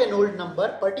high Reynolds number,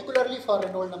 particularly for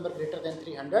Reynolds number greater than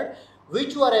 300,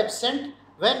 which were absent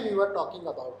when we were talking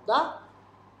about the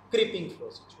creeping flow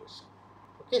situation.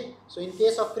 Okay, so in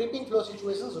case of creeping flow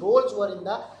situations, rolls were in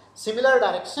the similar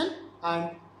direction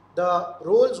and the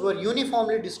rolls were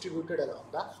uniformly distributed along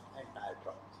the entire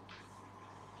drop.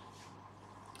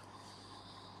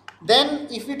 Then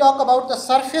if we talk about the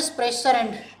surface pressure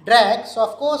and drag, so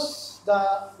of course the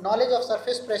knowledge of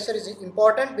surface pressure is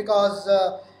important because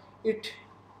it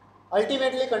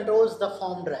ultimately controls the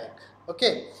form drag.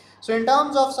 Okay, so in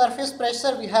terms of surface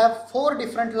pressure we have 4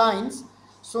 different lines.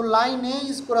 So line A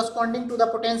is corresponding to the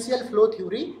potential flow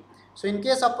theory. So in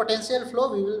case of potential flow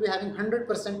we will be having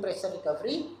 100% pressure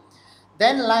recovery.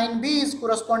 Then line B is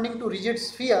corresponding to rigid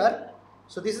sphere.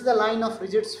 So this is the line of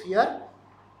rigid sphere.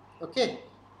 Okay,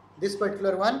 this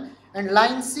particular one. And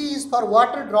line C is for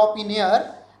water drop in air,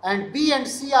 and B and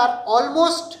C are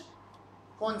almost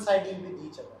coinciding with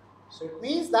each other. So it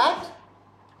means that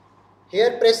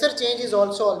here pressure change is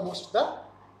also almost the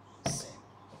same.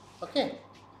 Okay,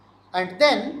 and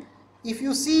then if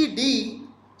you see D,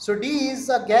 so D is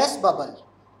a gas bubble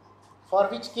for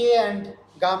which K and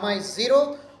gamma is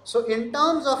 0. So in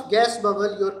terms of gas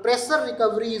bubble, your pressure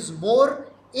recovery is more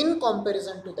in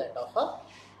comparison to that of a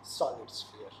solid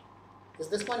sphere. Is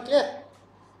this one clear?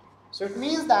 So it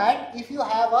means that if you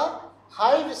have a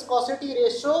high viscosity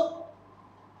ratio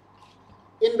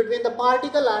in between the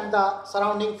particle and the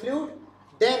surrounding fluid,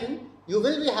 then you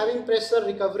will be having pressure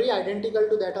recovery identical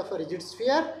to that of a rigid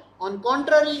sphere. On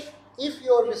contrary, if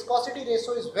your viscosity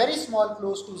ratio is very small,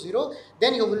 close to 0,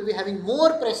 then you will be having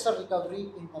more pressure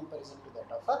recovery in comparison to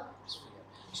that of a sphere.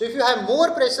 So if you have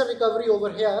more pressure recovery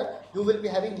over here, you will be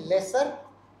having lesser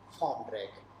form drag.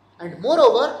 And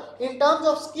moreover, in terms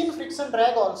of skin friction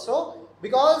drag also,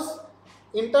 because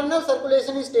internal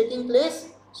circulation is taking place,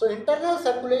 so internal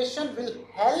circulation will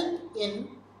help in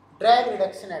drag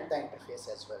reduction at the interface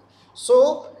as well.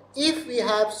 So if we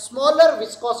have smaller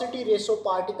viscosity ratio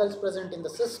particles present in the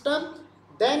system,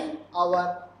 then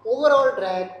our overall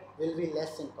drag will be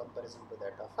less in comparison to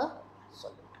that of a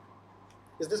solid.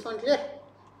 Is this one clear?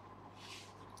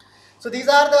 So these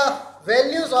are the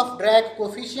values of drag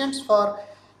coefficients for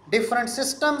different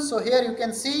systems. So here you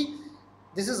can see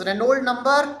this is Reynolds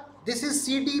number, this is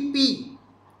CDP.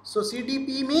 So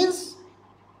CDP means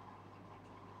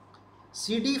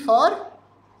CD for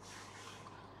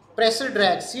pressure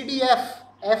drag, CDF,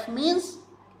 F means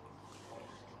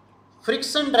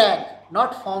friction drag,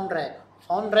 not form drag.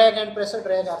 Form drag and pressure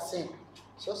drag are same.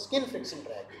 So skin friction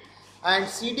drag. And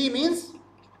CD means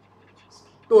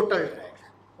total drag.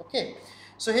 Okay.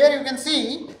 So here you can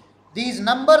see these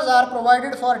numbers are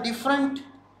provided for different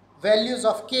values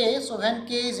of K. So when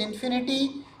K is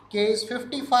infinity, K is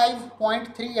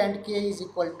 55.3 and K is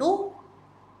equal to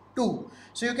 2.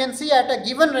 So you can see at a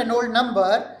given Reynolds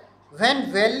number,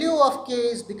 when value of K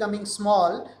is becoming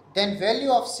small, then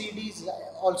value of CD is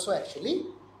also actually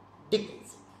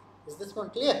decreasing. Is this one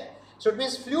clear? So it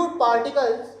means fluid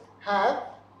particles have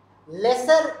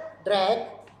lesser drag.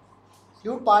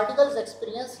 Fluid particles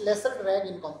experience lesser drag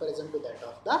in comparison to that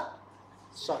of the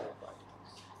solid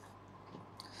particles.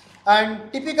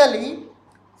 And typically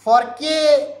for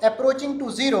K approaching to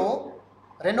 0,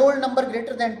 Reynolds number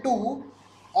greater than 2,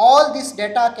 all this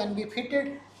data can be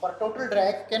fitted for total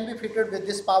drag, can be fitted with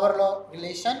this power law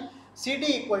relation,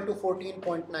 CD equal to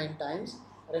 14.9 times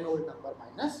Reynolds number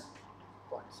minus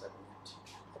 0.78.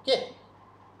 Okay,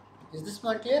 is this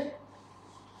one clear?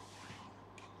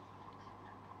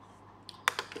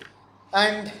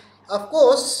 And of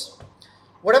course,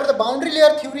 whatever the boundary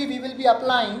layer theory we will be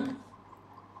applying,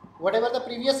 whatever the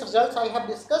previous results I have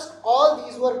discussed, all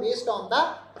these were based on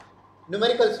the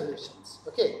numerical solutions.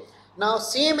 Okay. Now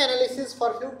same analysis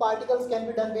for fluid particles can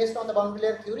be done based on the boundary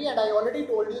layer theory, and I already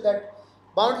told you that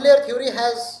boundary layer theory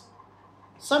has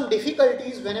some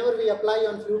difficulties whenever we apply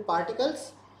on fluid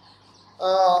particles,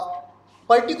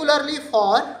 particularly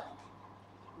for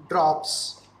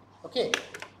drops. Okay.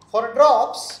 For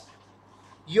drops,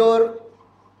 your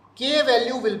K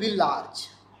value will be large.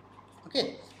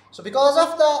 Okay. So because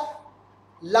of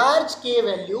the large K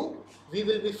value, we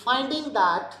will be finding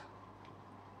that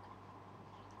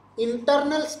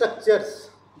internal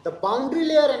structures, the boundary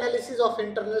layer analysis of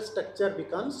internal structure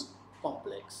becomes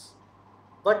complex.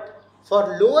 But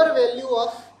for lower value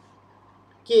of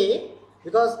K,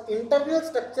 because internal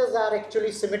structures are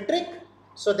actually symmetric,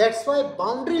 so that's why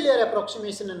boundary layer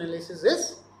approximation analysis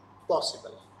is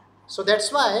possible. So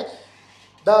that's why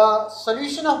the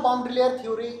solution of boundary layer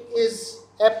theory is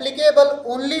applicable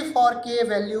only for k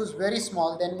values very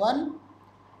small than 1,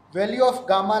 value of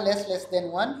gamma less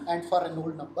than 1, and for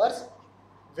Reynolds numbers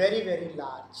very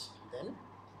large than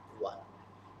 1.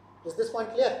 Is this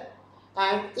point clear?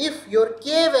 And if your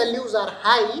k values are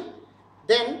high,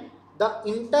 then the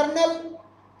internal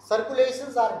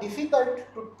circulations are difficult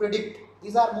to predict.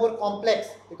 These are more complex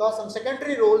because some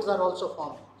secondary roles are also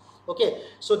formed. Okay,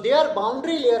 so their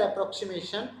boundary layer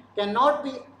approximation cannot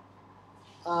be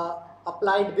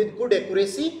applied with good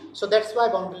accuracy. So that's why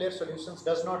boundary layer solutions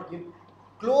does not give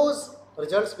close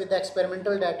results with the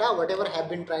experimental data, whatever have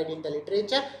been tried in the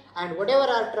literature, and whatever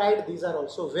are tried, these are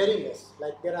also very less.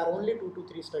 Like there are only 2 to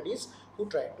 3 studies who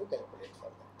tried to calculate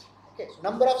for that. Okay, so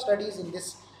number of studies in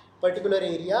this particular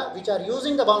area which are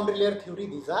using the boundary layer theory,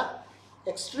 these are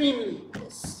extremely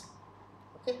less.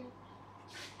 Okay,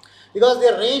 because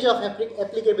their range of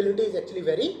applicability is actually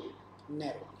very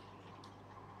narrow.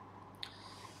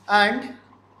 And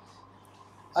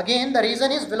again, the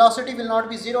reason is velocity will not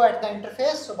be 0 at the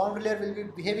interface, so boundary layer will be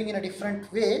behaving in a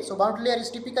different way. So boundary layer is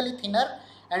typically thinner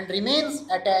and remains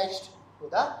attached to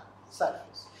the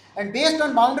surface. And based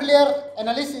on boundary layer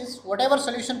analysis, whatever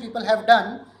solution people have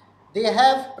done, they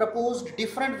have proposed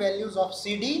different values of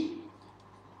CD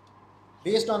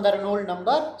based on the Reynolds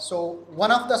number. So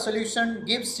one of the solution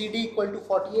gives CD equal to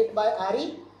 48 by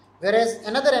RE, whereas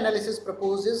another analysis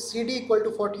proposes CD equal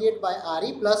to 48 by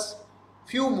RE plus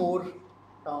few more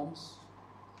terms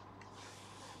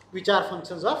which are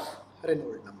functions of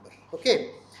Reynolds number.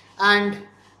 Okay, and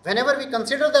whenever we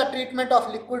consider the treatment of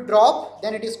liquid drop,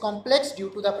 then it is complex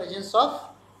due to the presence of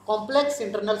complex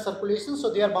internal circulation,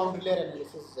 so their boundary layer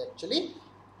analysis is actually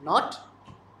not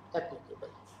applicable.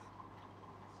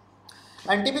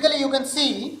 And typically you can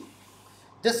see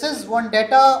this is one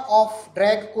data of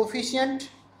drag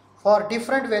coefficient for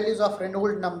different values of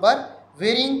Reynolds number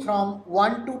varying from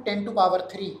 1 to 10 to power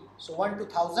 3, so 1 to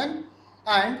 1000,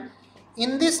 and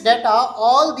in this data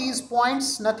all these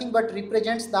points nothing but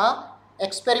represents the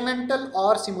experimental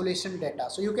or simulation data.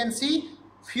 So you can see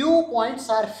few points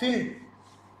are filled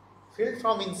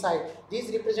from inside.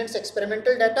 These represents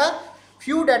experimental data.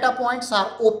 Few data points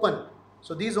are open.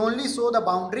 So these only show the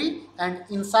boundary and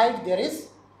inside there is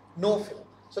no fill.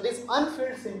 So this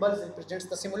unfilled symbols represents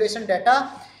the simulation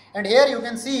data, and here you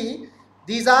can see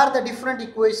these are the different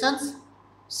equations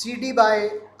CD by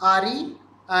RE,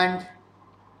 and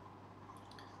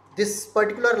this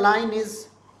particular line is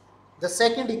the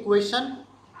second equation.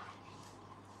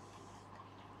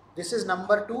 This is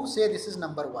number 2, say this is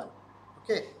number 1.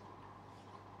 Okay.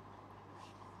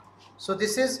 So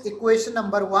this is equation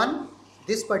number 1,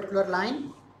 this particular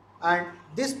line, and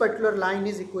this particular line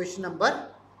is equation number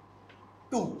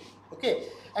 2. Okay,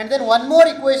 and then one more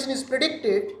equation is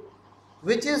predicted,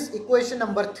 which is equation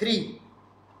number 3.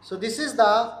 So this is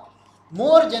the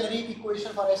more generic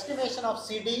equation for estimation of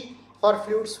CD for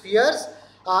fluid spheres,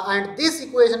 and this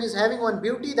equation is having one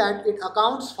beauty that it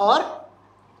accounts for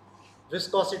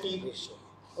viscosity ratio.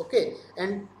 Okay,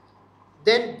 and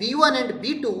then B1 and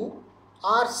B2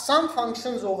 are some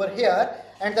functions over here,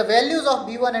 and the values of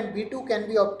B1 and B2 can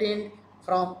be obtained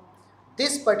from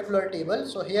this particular table.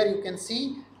 So here you can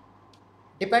see,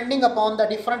 depending upon the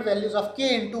different values of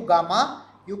K into gamma,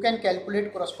 you can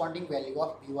calculate corresponding value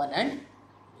of B1 and B2.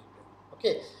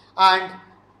 Okay, and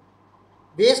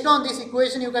based on this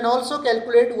equation you can also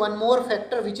calculate one more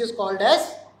factor which is called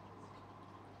as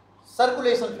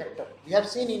circulation factor. We have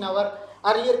seen in our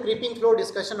earlier creeping flow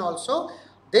discussion also,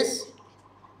 this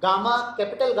gamma,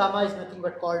 capital gamma, is nothing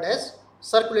but called as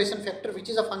circulation factor, which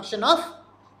is a function of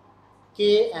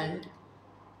K and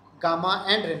gamma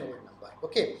and Reynolds number.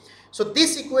 Okay, so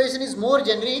this equation is more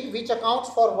generic, which accounts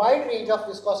for wide range of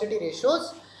viscosity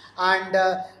ratios, and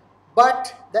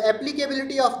but the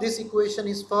applicability of this equation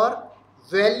is for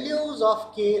values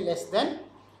of K less than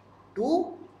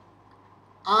 2,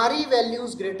 RE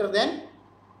values greater than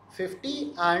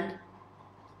 50, and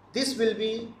this will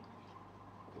be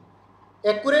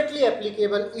accurately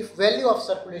applicable if value of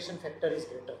circulation factor is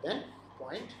greater than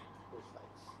 0.25.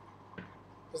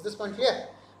 Is this point clear?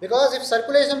 Because if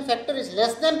circulation factor is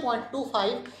less than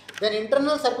 0.25, then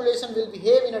internal circulation will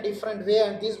behave in a different way,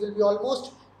 and these will be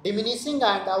almost diminishing,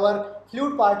 and our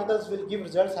fluid particles will give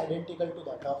results identical to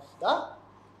that of the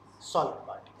solid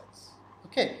particles.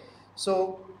 Okay,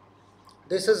 so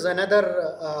this is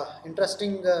another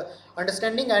interesting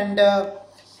understanding. And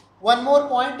one more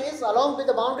point is, along with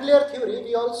the boundary layer theory,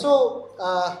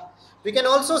 we can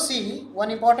also see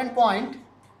one important point.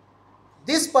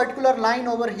 This particular line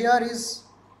over here is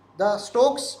the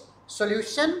Stokes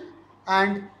solution,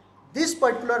 and this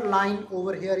particular line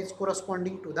over here is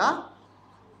corresponding to the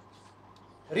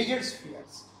rigid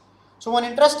spheres. So one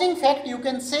interesting fact, you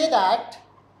can say that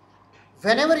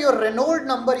whenever your Reynolds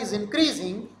number is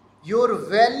increasing, your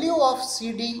value of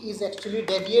CD is actually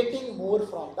deviating more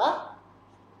from the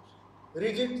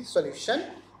rigid solution,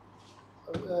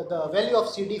 the value of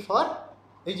CD for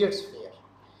rigid sphere.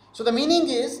 So the meaning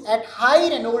is, at high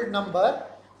Reynolds number,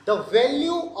 the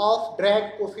value of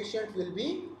drag coefficient will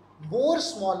be more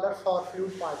smaller for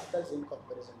fluid particles in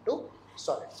comparison to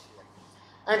solid sphere.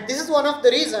 And this is one of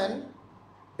the reason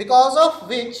because of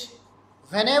which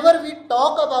whenever we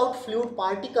talk about fluid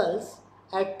particles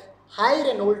at high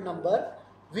Reynolds number,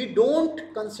 we don't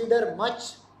consider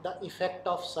much the effect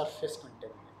of surface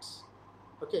contaminants.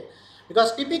 Okay,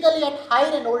 because typically at high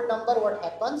Reynolds number, what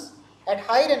happens? At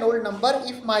high Reynolds number,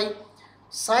 if my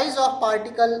size of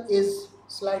particle is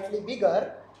slightly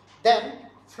bigger, then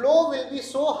flow will be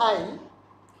so high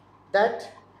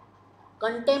that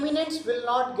contaminants will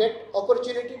not get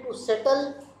opportunity to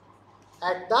settle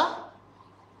at the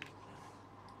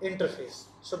interface.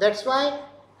 So that's why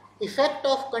effect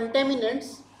of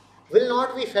contaminants will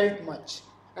not be felt much.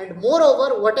 And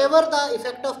moreover, whatever the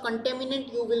effect of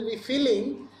contaminant you will be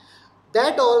feeling,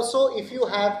 that also if you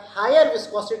have higher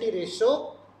viscosity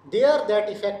ratio, there that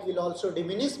effect will also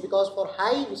diminish, because for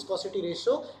high viscosity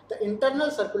ratio, the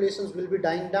internal circulations will be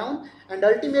dying down, and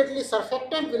ultimately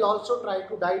surfactant will also try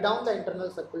to die down the internal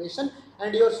circulation,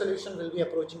 and your solution will be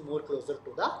approaching more closer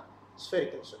to the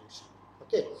spherical solution.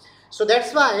 Okay, so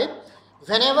that's why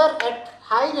whenever at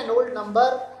high Reynolds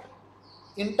number,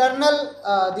 internal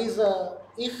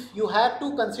if you have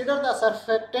to consider the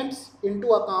surfactants into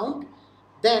account,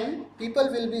 then people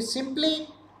will be simply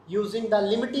using the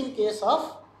limiting case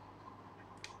of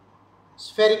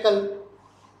spherical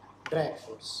drag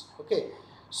force. Okay,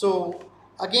 so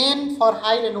again, for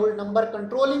high Reynolds number,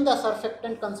 controlling the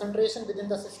surfactant concentration within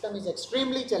the system is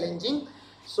extremely challenging.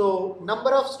 So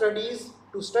number of studies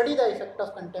to study the effect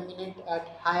of contaminant at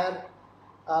higher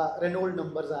Reynolds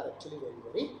numbers are actually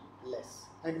very less.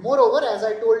 And moreover, as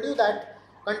I told you, that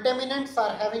contaminants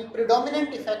are having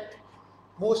predominant effect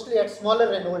mostly at smaller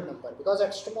Reynolds number, because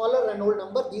at smaller Reynolds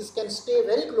number, these can stay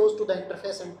very close to the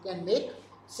interface and can make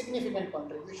significant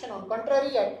contribution. On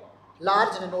contrary, at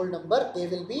large Reynolds number, they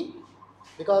will be,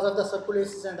 because of the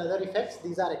circulations and other effects,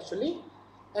 these are actually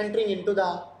entering into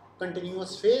the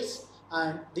continuous phase,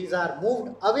 and these are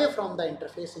moved away from the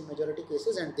interface in majority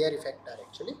cases, and their effect are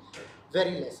actually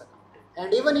very less accounted.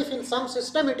 And even if in some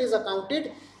system it is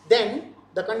accounted, then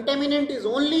the contaminant is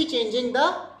only changing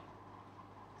the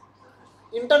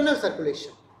internal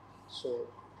circulation. So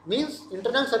means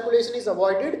internal circulation is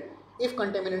avoided if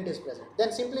contaminant is present.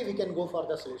 Then simply we can go for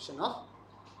the solution of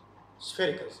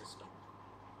spherical system.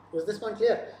 Is this one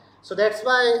clear? So that's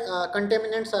why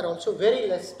contaminants are also very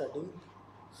less studied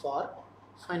for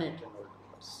finite Reynolds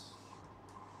numbers.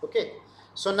 Okay.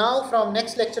 So now from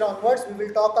next lecture onwards, we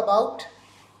will talk about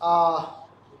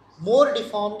more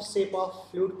deformed shape of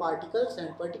fluid particles,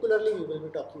 and particularly we will be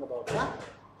talking about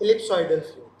the ellipsoidal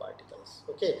fluid particles.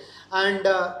 Okay, and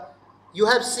you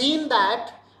have seen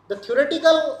that the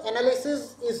theoretical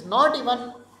analysis is not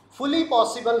even fully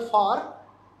possible for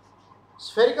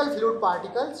spherical fluid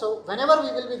particles. So whenever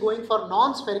we will be going for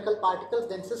non-spherical particles,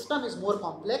 then system is more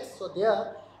complex. So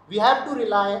there we have to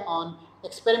rely on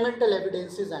experimental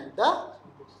evidences and the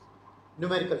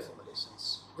numerical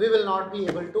simulations. We will not be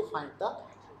able to find the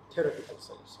theoretical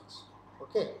solutions.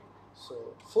 Okay, so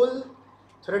full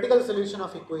theoretical solution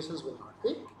of equations will not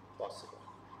be possible.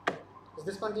 Is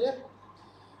this one clear?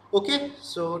 Okay,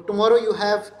 so tomorrow you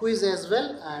have quiz as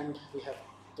well, and we have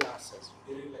class as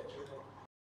well.